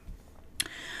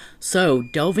 So,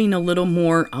 delving a little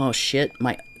more... Oh, shit.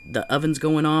 The oven's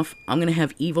going off. I'm going to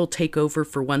have Evil take over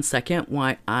for 1 second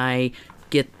while I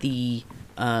get the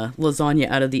lasagna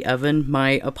out of the oven.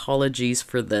 My apologies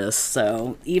for this.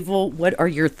 So, Evil, what are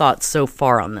your thoughts so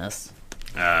far on this?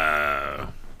 I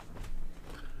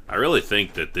really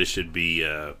think that this should be,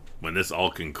 when this all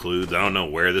concludes, I don't know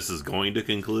where this is going to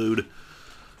conclude,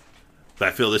 but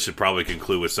I feel this should probably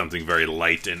conclude with something very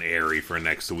light and airy for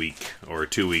next week, or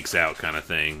 2 weeks out kind of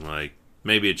thing. Like,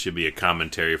 maybe it should be a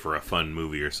commentary for a fun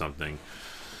movie or something.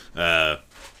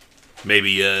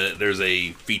 Maybe there's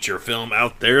a feature film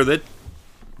out there that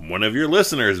one of your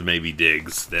listeners maybe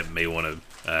digs that may want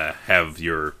to have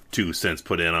your 2 cents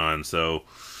put in on. So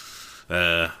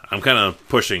I'm kind of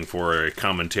pushing for a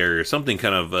commentary or something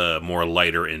kind of more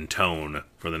lighter in tone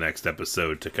for the next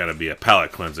episode to kind of be a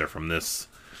palate cleanser from this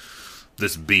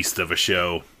beast of a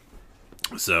show.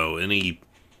 So any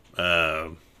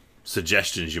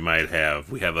suggestions you might have,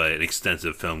 we have an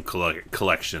extensive film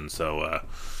collection, so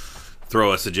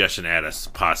throw a suggestion at us,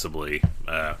 possibly.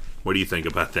 What do you think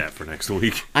about that for next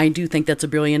week? I do think that's a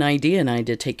brilliant idea, and I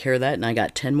did take care of that, and I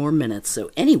got 10 more minutes.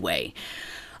 So anyway,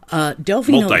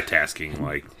 delving...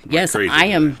 Multitasking, yes, crazy. I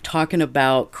am talking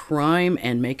about crime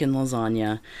and making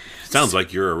lasagna. Sounds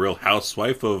like you're a real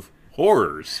housewife of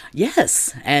horrors.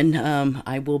 Yes, and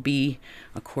I will be,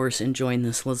 of course, enjoying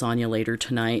this lasagna later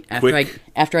tonight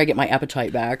after I get my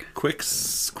appetite back. Quick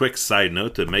side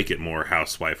note to make it more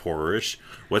housewife horror-ish.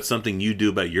 What's something you do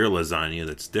about your lasagna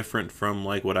that's different from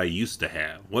like what I used to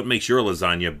have? What makes your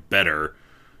lasagna better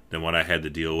than what I had to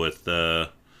deal with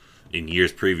in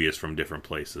years previous from different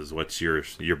places? What's your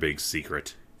big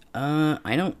secret?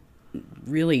 I don't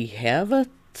really have a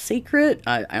secret.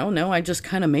 I don't know. I just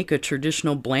kind of make a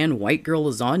traditional bland white girl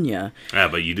lasagna.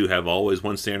 But you do have always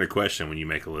one standard question when you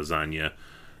make a lasagna.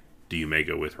 Do you make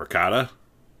it with ricotta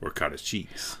or cottage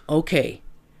cheese? Okay.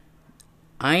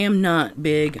 I am not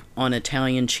big on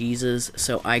Italian cheeses,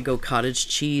 so I go cottage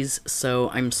cheese. So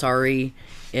I'm sorry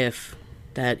if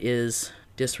that is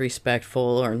disrespectful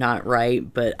or not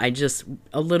right, but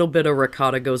a little bit of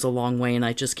ricotta goes a long way, and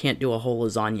I just can't do a whole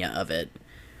lasagna of it.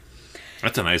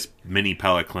 That's a nice mini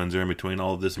palate cleanser in between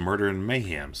all of this murder and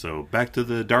mayhem. So back to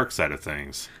the dark side of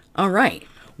things. All right.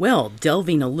 Well,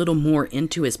 delving a little more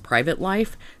into his private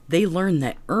life, they learned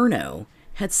that Erno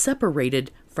had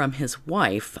separated from his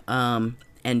wife,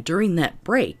 and during that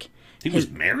break... He was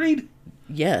married?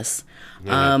 Yes.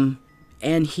 And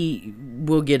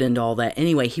we'll get into all that.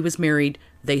 Anyway, he was married.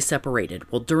 They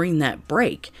separated. Well, during that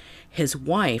break, his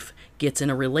wife gets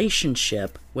in a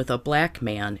relationship with a black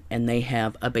man, and they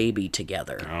have a baby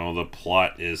together. Oh, the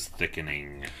plot is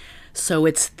thickening. So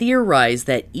it's theorized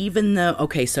that even though...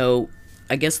 Okay, so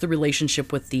I guess the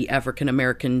relationship with the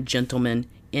African-American gentleman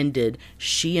ended.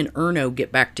 She and Erno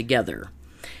get back together.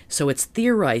 So it's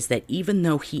theorized that even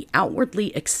though he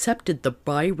outwardly accepted the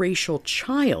biracial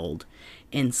child,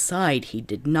 inside he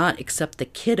did not accept the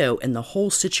kiddo, and the whole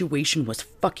situation was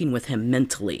fucking with him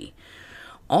mentally.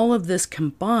 All of this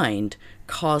combined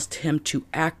caused him to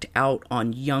act out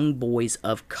on young boys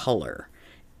of color.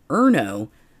 Erno,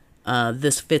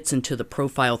 this fits into the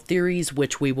profile theories,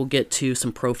 which we will get to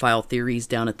some profile theories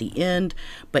down at the end,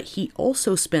 but he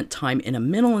also spent time in a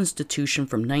mental institution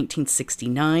from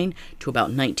 1969 to about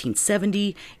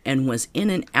 1970 and was in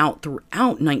and out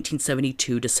throughout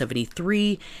 1972 to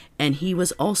 73, and he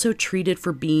was also treated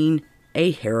for being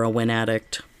a heroin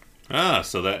addict.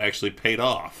 So that actually paid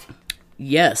off.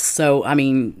 Yes, so, I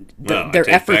mean, their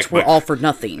efforts were all for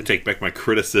nothing. I take back my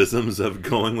criticisms of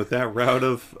going with that route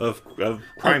of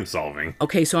crime solving.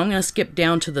 Okay, so I'm going to skip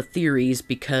down to the theories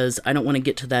because I don't want to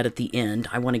get to that at the end.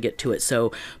 I want to get to it.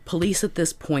 So, police at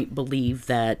this point believe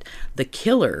that the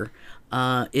killer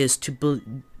is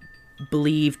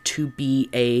believed to be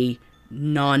a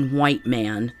non-white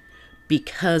man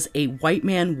because a white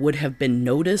man would have been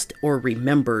noticed or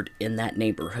remembered in that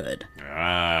neighborhood.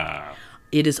 Ah.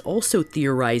 It is also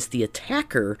theorized the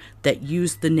attacker that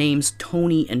used the names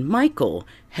Tony and Michael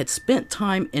had spent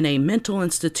time in a mental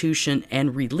institution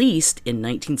and released in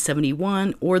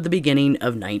 1971 or the beginning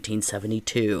of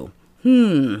 1972.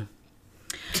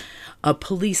 A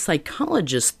police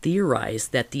psychologist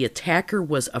theorized that the attacker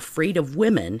was afraid of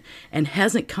women and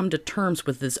hasn't come to terms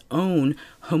with his own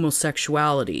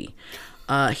homosexuality.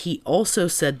 He also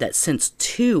said that since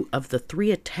 2 of the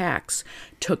 3 attacks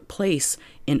took place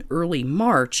in early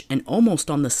March and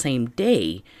almost on the same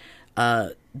day,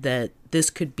 that this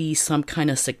could be some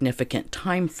kind of significant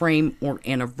time frame or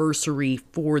anniversary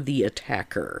for the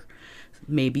attacker.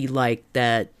 Maybe like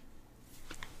that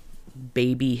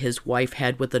baby his wife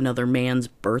had with another man's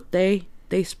birthday,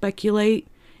 they speculate.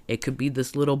 It could be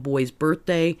this little boy's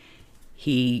birthday.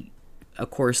 He,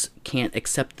 of course, can't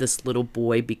accept this little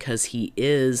boy because he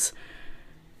is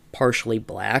partially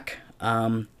black.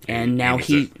 And now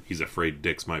he's afraid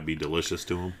dicks might be delicious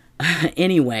to him.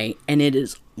 Anyway, and it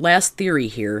is last theory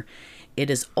here. It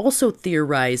is also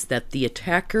theorized that the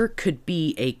attacker could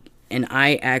be and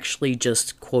I actually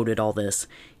just quoted all this,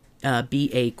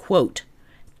 be a, quote,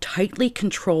 tightly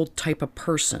controlled type of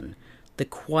person, the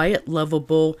quiet,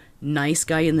 lovable, nice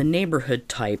guy in the neighborhood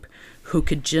type who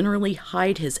could generally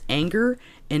hide his anger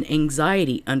and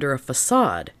anxiety under a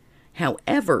facade.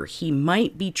 However, he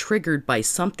might be triggered by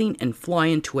something and fly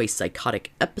into a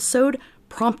psychotic episode,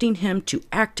 prompting him to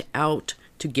act out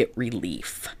to get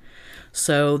relief.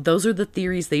 So those are the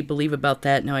theories they believe about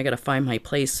that. Now I got to find my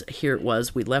place. Here it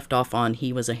was. We left off on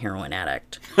he was a heroin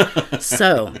addict.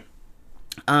 So,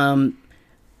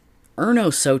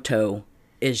 Erno Soto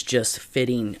is just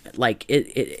fitting, like,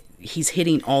 he's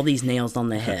hitting all these nails on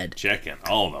the head. Checking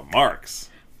all the marks.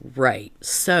 Right.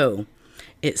 So,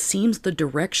 it seems the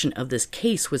direction of this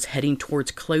case was heading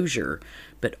towards closure,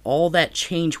 but all that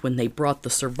changed when they brought the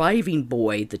surviving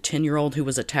boy, the 10-year-old who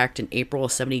was attacked in April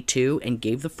of 72 and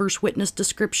gave the first witness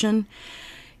description.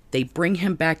 They bring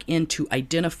him back in to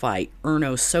identify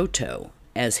Erno Soto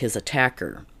as his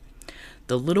attacker.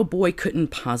 The little boy couldn't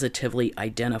positively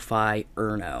identify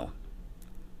Erno.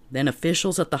 Then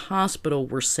officials at the hospital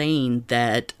were saying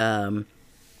that,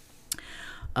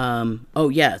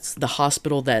 it's the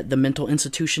hospital, that the mental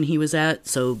institution he was at.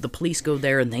 So the police go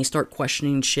there and they start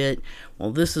questioning shit.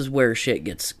 Well, this is where shit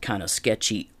gets kind of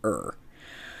sketchy-er.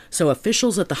 So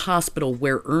officials at the hospital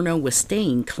where Erno was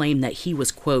staying claimed that he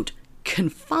was, quote,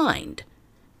 confined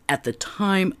at the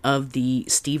time of the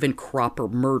Stephen Cropper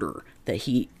murder that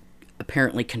he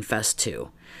apparently confessed to.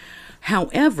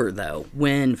 However, though,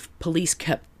 when police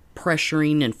kept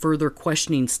pressuring and further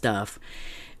questioning stuff,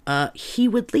 he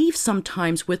would leave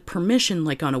sometimes with permission,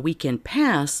 like on a weekend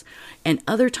pass, and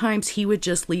other times he would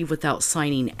just leave without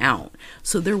signing out.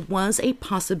 So there was a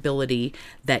possibility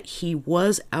that he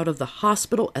was out of the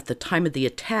hospital at the time of the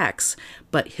attacks,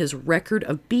 but his record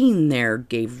of being there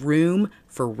gave room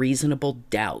for reasonable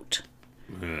doubt.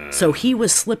 So he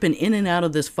was slipping in and out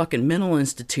of this fucking mental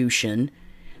institution.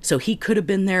 So he could have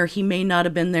been there. He may not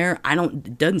have been there.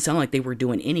 It doesn't sound like they were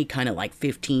doing any kind of like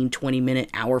 15, 20 minute,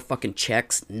 hour fucking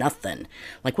checks. Nothing.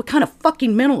 Like, what kind of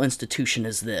fucking mental institution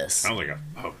is this? Sounds like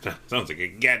a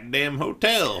goddamn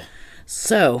hotel.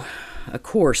 So, of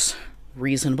course,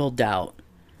 reasonable doubt.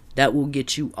 That will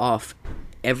get you off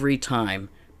every time.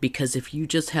 Because if you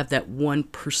just have that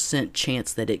 1%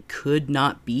 chance that it could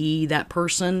not be that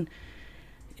person,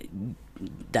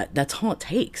 that's all it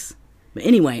takes. But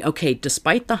anyway, okay,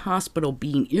 despite the hospital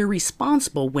being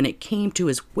irresponsible when it came to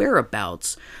his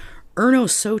whereabouts, Erno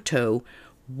Soto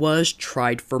was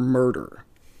tried for murder.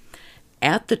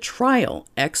 At the trial,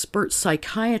 expert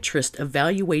psychiatrists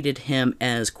evaluated him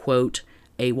as, quote,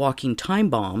 a walking time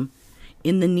bomb,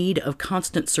 in the need of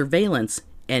constant surveillance,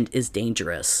 and is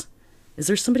dangerous. Is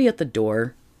there somebody at the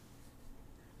door?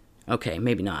 Okay,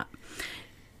 maybe not.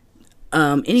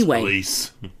 Anyway.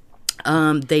 Police.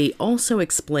 They also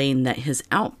explained that his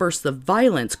outbursts of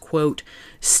violence, quote,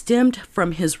 stemmed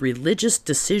from his religious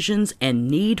decisions and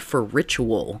need for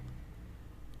ritual.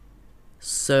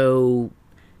 So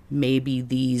maybe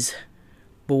these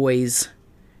boys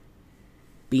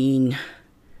being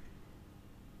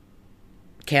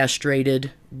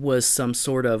castrated was some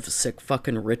sort of sick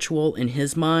fucking ritual in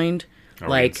his mind. Or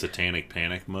like in satanic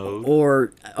panic mode.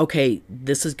 Or, okay,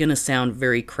 this is going to sound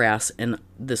very crass and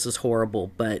this is horrible,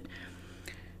 but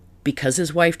because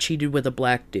his wife cheated with a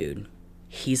black dude,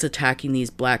 he's attacking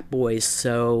these black boys,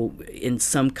 so in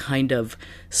some kind of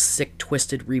sick,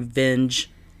 twisted revenge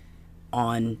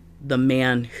on the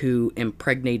man who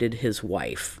impregnated his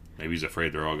wife. Maybe he's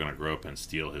afraid they're all going to grow up and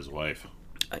steal his wife.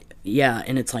 Yeah,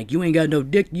 and it's like, you ain't got no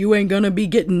dick, you ain't gonna be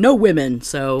getting no women.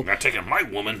 So Not taking my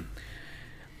woman.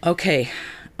 okay,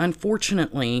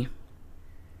 unfortunately,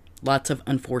 lots of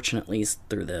unfortunately's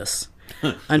through this.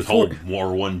 The whole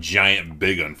more one giant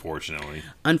big, unfortunately.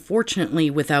 Unfortunately,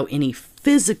 without any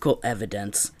physical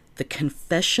evidence, the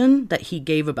confession that he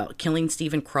gave about killing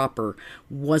Stephen Cropper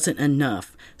wasn't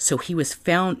enough, so he was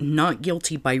found not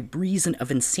guilty by reason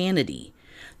of insanity.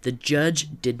 The judge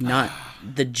did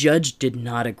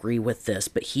not agree with this,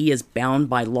 but he is bound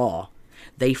by law.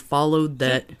 They followed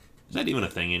that. Is that even a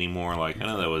thing anymore? Like, I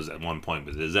know that was at one point,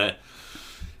 but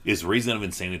is reason of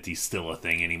insanity still a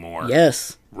thing anymore?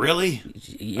 Yes. Really?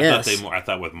 Yes. I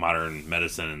thought with modern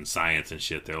medicine and science and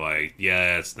shit, they're like,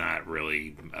 yeah, it's not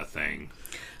really a thing.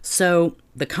 So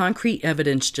the concrete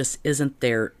evidence just isn't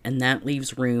there, and that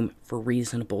leaves room for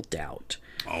reasonable doubt.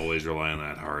 Always rely on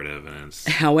that hard evidence.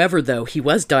 However, though, he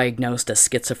was diagnosed as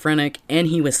schizophrenic, and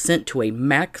he was sent to a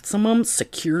maximum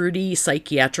security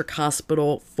psychiatric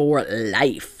hospital for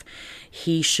life.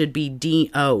 He should be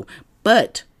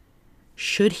but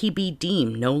should he be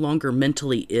deemed no longer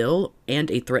mentally ill and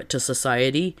a threat to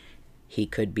society, he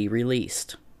could be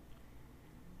released.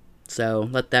 So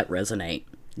let that resonate.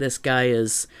 This guy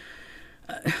is,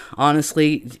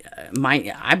 honestly,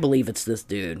 I believe it's this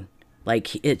dude.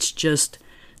 Like, it's just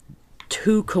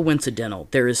too coincidental.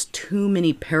 There is too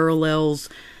many parallels.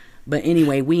 But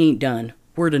anyway, we ain't done.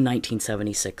 We're to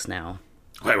 1976 now.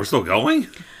 Wait, we're still going?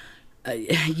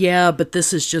 Yeah, but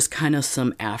this is just kind of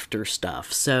some after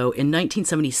stuff. So in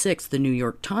 1976, the New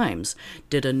York Times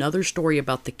did another story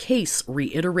about the case,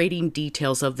 reiterating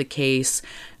details of the case,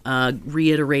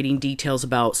 reiterating details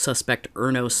about suspect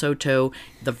Erno Soto,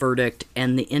 the verdict,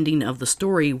 and the ending of the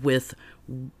story with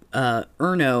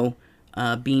Erno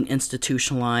being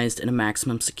institutionalized in a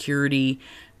maximum security.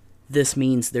 This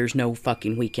means there's no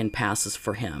fucking weekend passes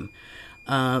for him.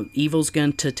 Evil's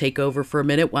going to take over for a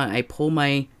minute while I pull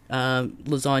my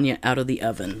lasagna out of the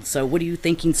oven. So what are you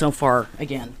thinking so far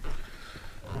again?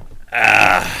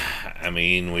 I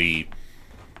mean,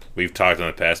 we've talked in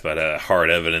the past about a hard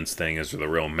evidence thing is the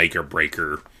real make or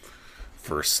breaker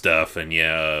for stuff, and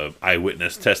yeah,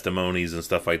 eyewitness testimonies and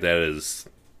stuff like that is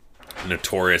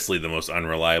notoriously the most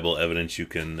unreliable evidence you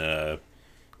can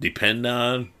depend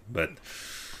on. But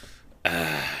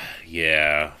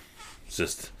yeah, it's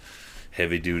just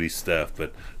heavy duty stuff.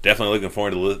 But definitely looking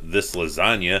forward to this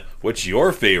lasagna. What's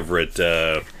your favorite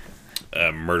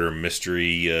murder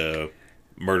mystery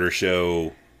murder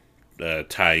show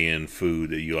tie-in food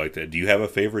that you like? Do you have a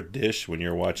favorite dish when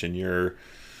you're watching your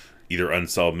either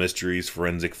Unsolved Mysteries,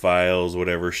 Forensic Files,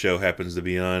 whatever show happens to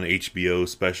be on, HBO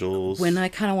specials? When I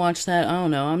kind of watch that, I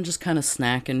don't know, I'm just kind of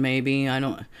snacking maybe.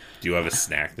 Do you have a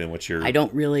snack then? I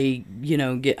don't really,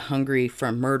 get hungry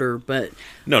from murder, but...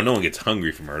 No one gets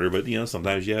hungry from murder, but,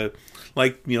 sometimes,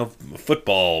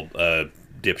 football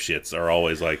dipshits are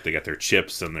always like, they got their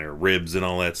chips and their ribs and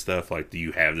all that stuff. Like, do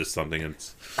you have this something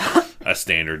that's a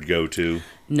standard go-to?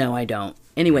 No, I don't.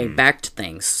 Anyway, back to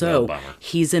things. So,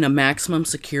 he's in a maximum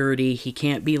security. He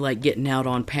can't be, getting out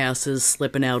on passes,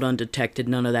 slipping out undetected.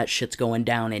 None of that shit's going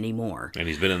down anymore. And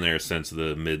he's been in there since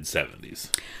the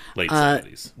mid-'70s. Late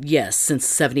 70s. Yes, since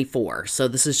 74. So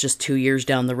this is just 2 years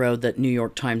down the road that New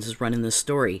York Times is running this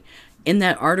story. In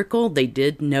that article, they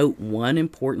did note one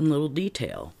important little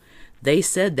detail. They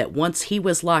said that once he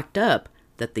was locked up,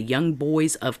 that the young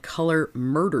boys of color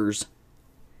murders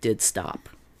did stop.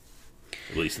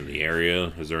 At least in the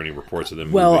area. Is there any reports of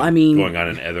them going on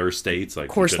in other states? Of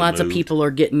course, lots of people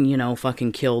are getting,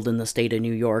 fucking killed in the state of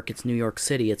New York. It's New York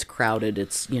City. It's crowded.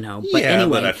 It's, But anyway,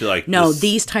 but I feel like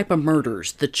these type of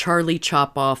murders, the Charlie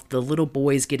chop off, the little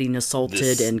boys getting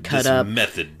assaulted and cut up.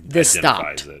 This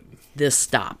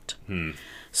stopped.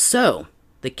 So,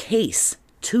 the case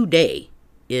today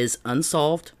is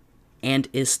unsolved and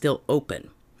is still open.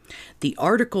 The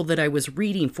article that I was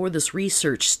reading for this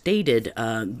research stated,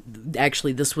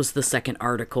 actually this was the second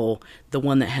article, the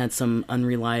one that had some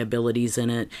unreliabilities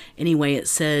in it. Anyway, it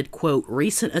said, quote,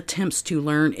 recent attempts to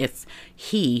learn if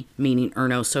he, meaning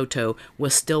Erno Soto,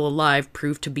 was still alive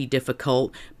proved to be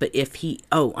difficult, but if he,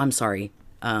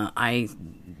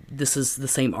 this is the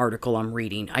same article I'm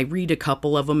reading. I read a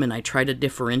couple of them and I try to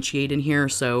differentiate in here.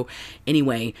 So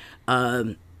anyway,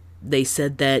 they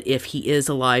said that if he is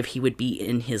alive, he would be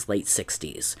in his late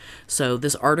 60s. So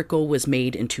this article was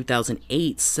made in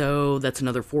 2008, so that's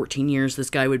another 14 years. This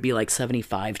guy would be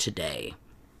 75 today.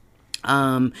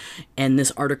 And this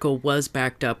article was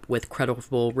backed up with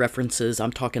credible references.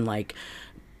 I'm talking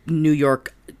New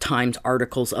York Times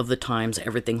articles of the Times,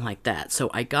 everything like that.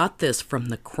 So I got this from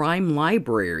the Crime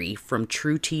Library from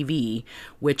True TV,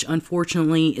 which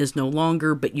unfortunately is no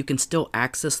longer, but you can still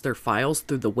access their files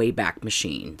through the Wayback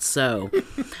Machine. So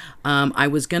I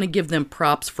was going to give them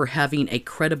props for having a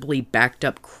credibly backed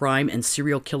up crime and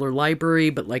serial killer library,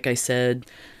 but like I said,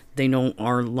 they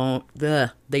are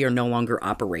no longer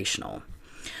operational.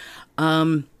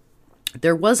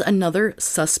 There was another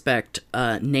suspect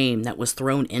name that was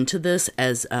thrown into this,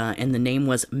 and the name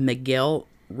was Miguel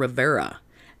Rivera.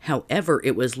 However,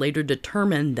 it was later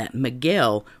determined that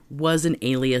Miguel was an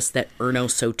alias that Erno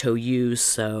Soto used,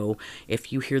 so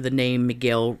if you hear the name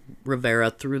Miguel Rivera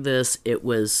through this, it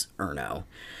was Erno.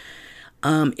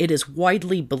 It is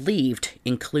widely believed,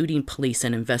 including police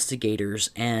and investigators,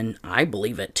 and I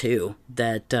believe it too,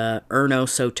 that Erno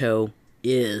Soto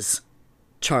is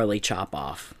Charlie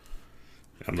Chopoff.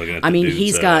 I'm looking at.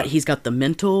 He's got the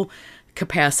mental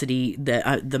capacity,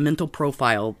 the mental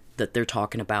profile that they're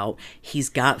talking about. He's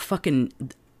got fucking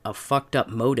a fucked up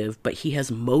motive, but he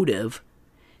has motive.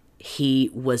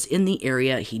 He was in the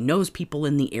area. He knows people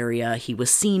in the area. He was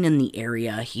seen in the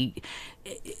area.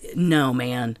 No,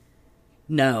 man,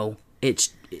 no.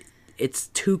 It's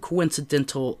too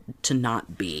coincidental to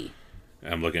not be.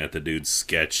 I'm looking at the dude's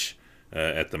sketch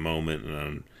at the moment,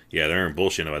 and yeah, they're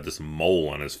bullshitting about this mole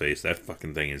on his face. That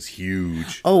fucking thing is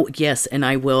huge. Oh, yes, and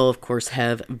I will, of course,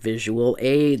 have visual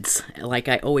aids, like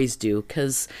I always do,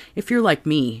 because if you're like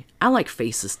me, I like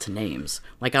faces to names.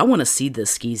 Like, I want to see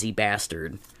this skeezy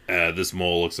bastard. This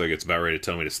mole looks like it's about ready to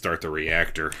tell me to start the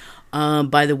reactor.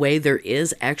 By the way, there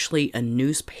is actually a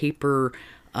newspaper,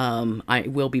 I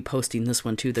will be posting this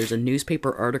one too, there's a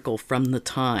newspaper article from the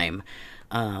time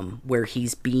where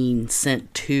he's being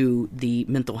sent to the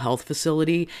mental health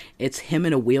facility. It's him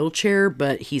in a wheelchair,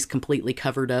 but he's completely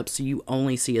covered up, so you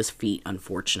only see his feet,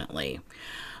 unfortunately.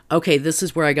 Okay, this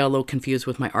is where I got a little confused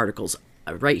with my articles.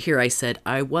 Right here I said,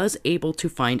 I was able to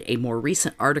find a more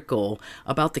recent article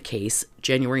about the case,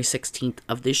 January 16th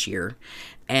of this year,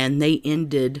 and they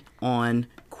ended on,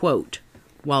 quote,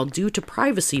 while due to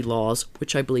privacy laws,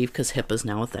 which I believe because HIPAA's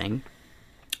now a thing,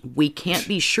 we can't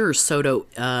be sure Soto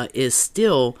is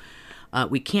still...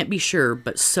 we can't be sure,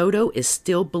 but Soto is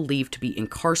still believed to be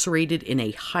incarcerated in a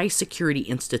high-security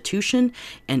institution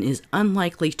and is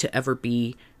unlikely to ever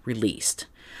be released.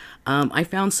 I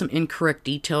found some incorrect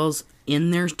details in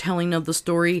their telling of the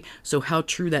story, so how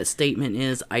true that statement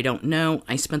is, I don't know.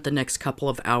 I spent the next couple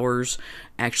of hours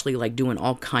actually like doing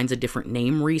all kinds of different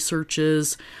name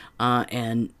researches,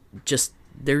 and just...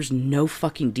 there's no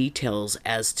fucking details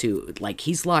as to, like,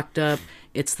 he's locked up,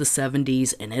 it's the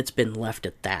 70s, and it's been left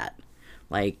at that.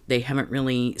 Like, they haven't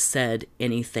really said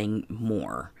anything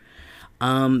more.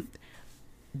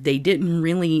 They didn't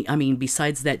really,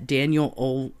 besides that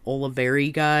Daniel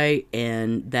Oliveri guy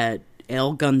and that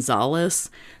El Gonzalez,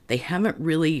 they haven't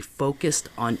really focused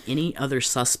on any other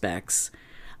suspects.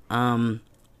 Do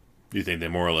you think they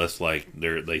more or less, like,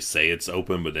 they say it's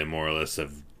open, but they more or less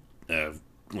have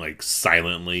like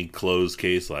silently closed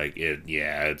case, like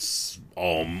it's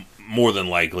all more than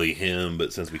likely him,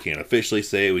 but since we can't officially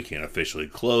say it, we can't officially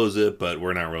close it, but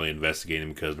we're not really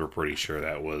investigating because we're pretty sure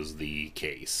that was the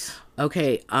case.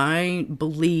 Okay, I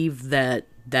believe that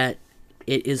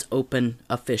it is open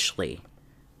officially.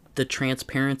 The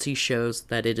transparency shows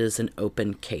that it is an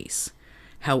open case.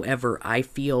 However, I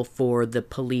feel for the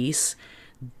police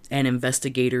and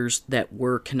investigators that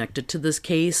were connected to this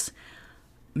case,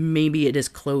 maybe it is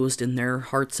closed in their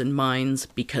hearts and minds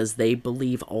because they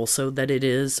believe also that it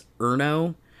is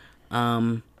Erno.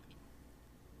 I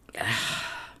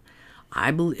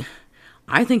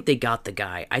think they got the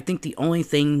guy. I think the only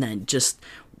thing that just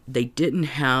they didn't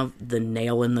have the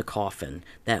nail in the coffin,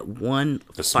 that one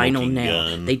final nail.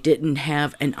 Gun. They didn't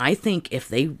have, and I think if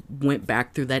they went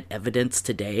back through that evidence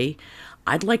today,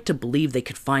 I'd like to believe they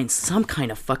could find some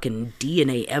kind of fucking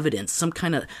DNA evidence, some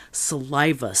kind of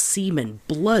saliva, semen,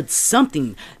 blood,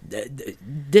 something.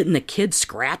 Didn't the kid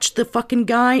scratch the fucking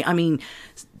guy? I mean,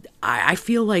 I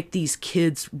feel like these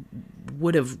kids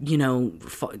would have,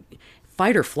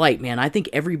 fight or flight, man. I think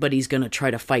everybody's going to try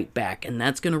to fight back, and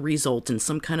that's going to result in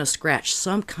some kind of scratch,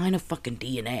 some kind of fucking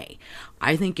DNA.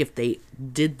 I think if they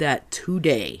did that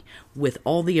today with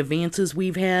all the advances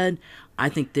we've had, I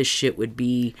think this shit would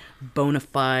be bona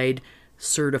fide,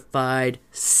 certified,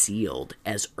 sealed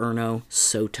as Erno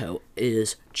Soto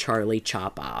is Charlie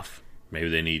Chopoff. Maybe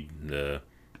they need the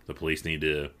police need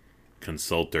to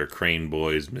consult their Crane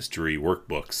Boys mystery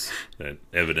workbooks. That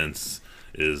evidence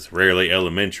is rarely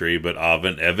elementary, but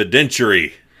often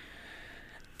evidentiary.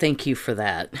 Thank you for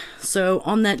that. So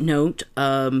on that note,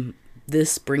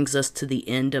 this brings us to the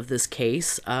end of this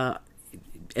case.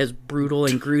 As brutal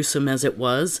and gruesome as it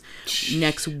was,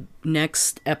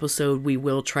 next episode we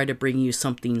will try to bring you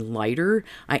something lighter.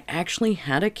 I actually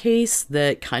had a case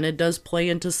that kind of does play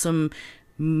into some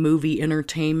movie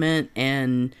entertainment,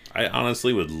 and I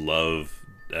honestly would love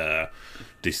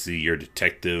to see your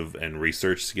detective and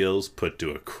research skills put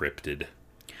to a cryptid.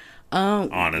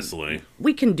 Honestly,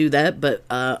 we can do that, but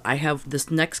I have this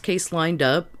next case lined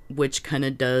up, which kind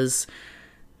of does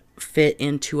fit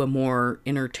into a more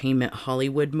entertainment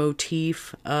Hollywood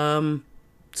motif.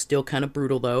 Still kind of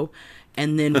brutal though.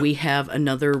 And then we have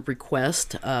another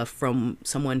request from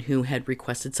someone who had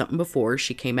requested something before.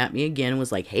 She came at me again and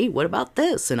was like, hey, what about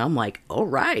this? And I'm like, all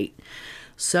right.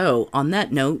 So on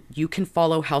that note, you can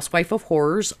follow Housewife of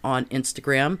Horrors on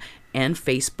Instagram and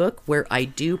Facebook, where I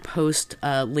do post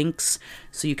links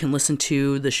so you can listen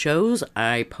to the shows.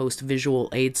 I post visual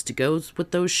aids to go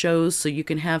with those shows so you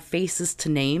can have faces to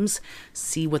names,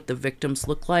 see what the victims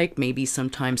look like, maybe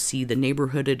sometimes see the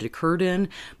neighborhood it occurred in,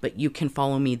 but you can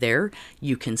follow me there.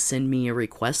 You can send me a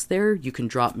request there. You can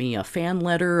drop me a fan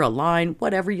letter, a line,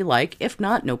 whatever you like. If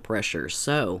not, no pressure.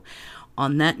 So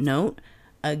on that note,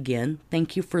 again,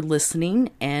 thank you for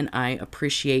listening, and I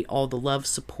appreciate all the love,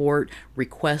 support,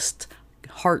 requests,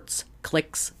 hearts,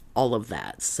 clicks, all of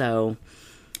that. So,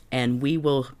 and we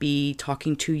will be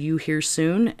talking to you here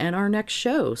soon in our next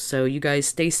show. So you guys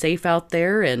stay safe out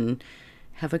there and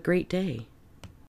have a great day.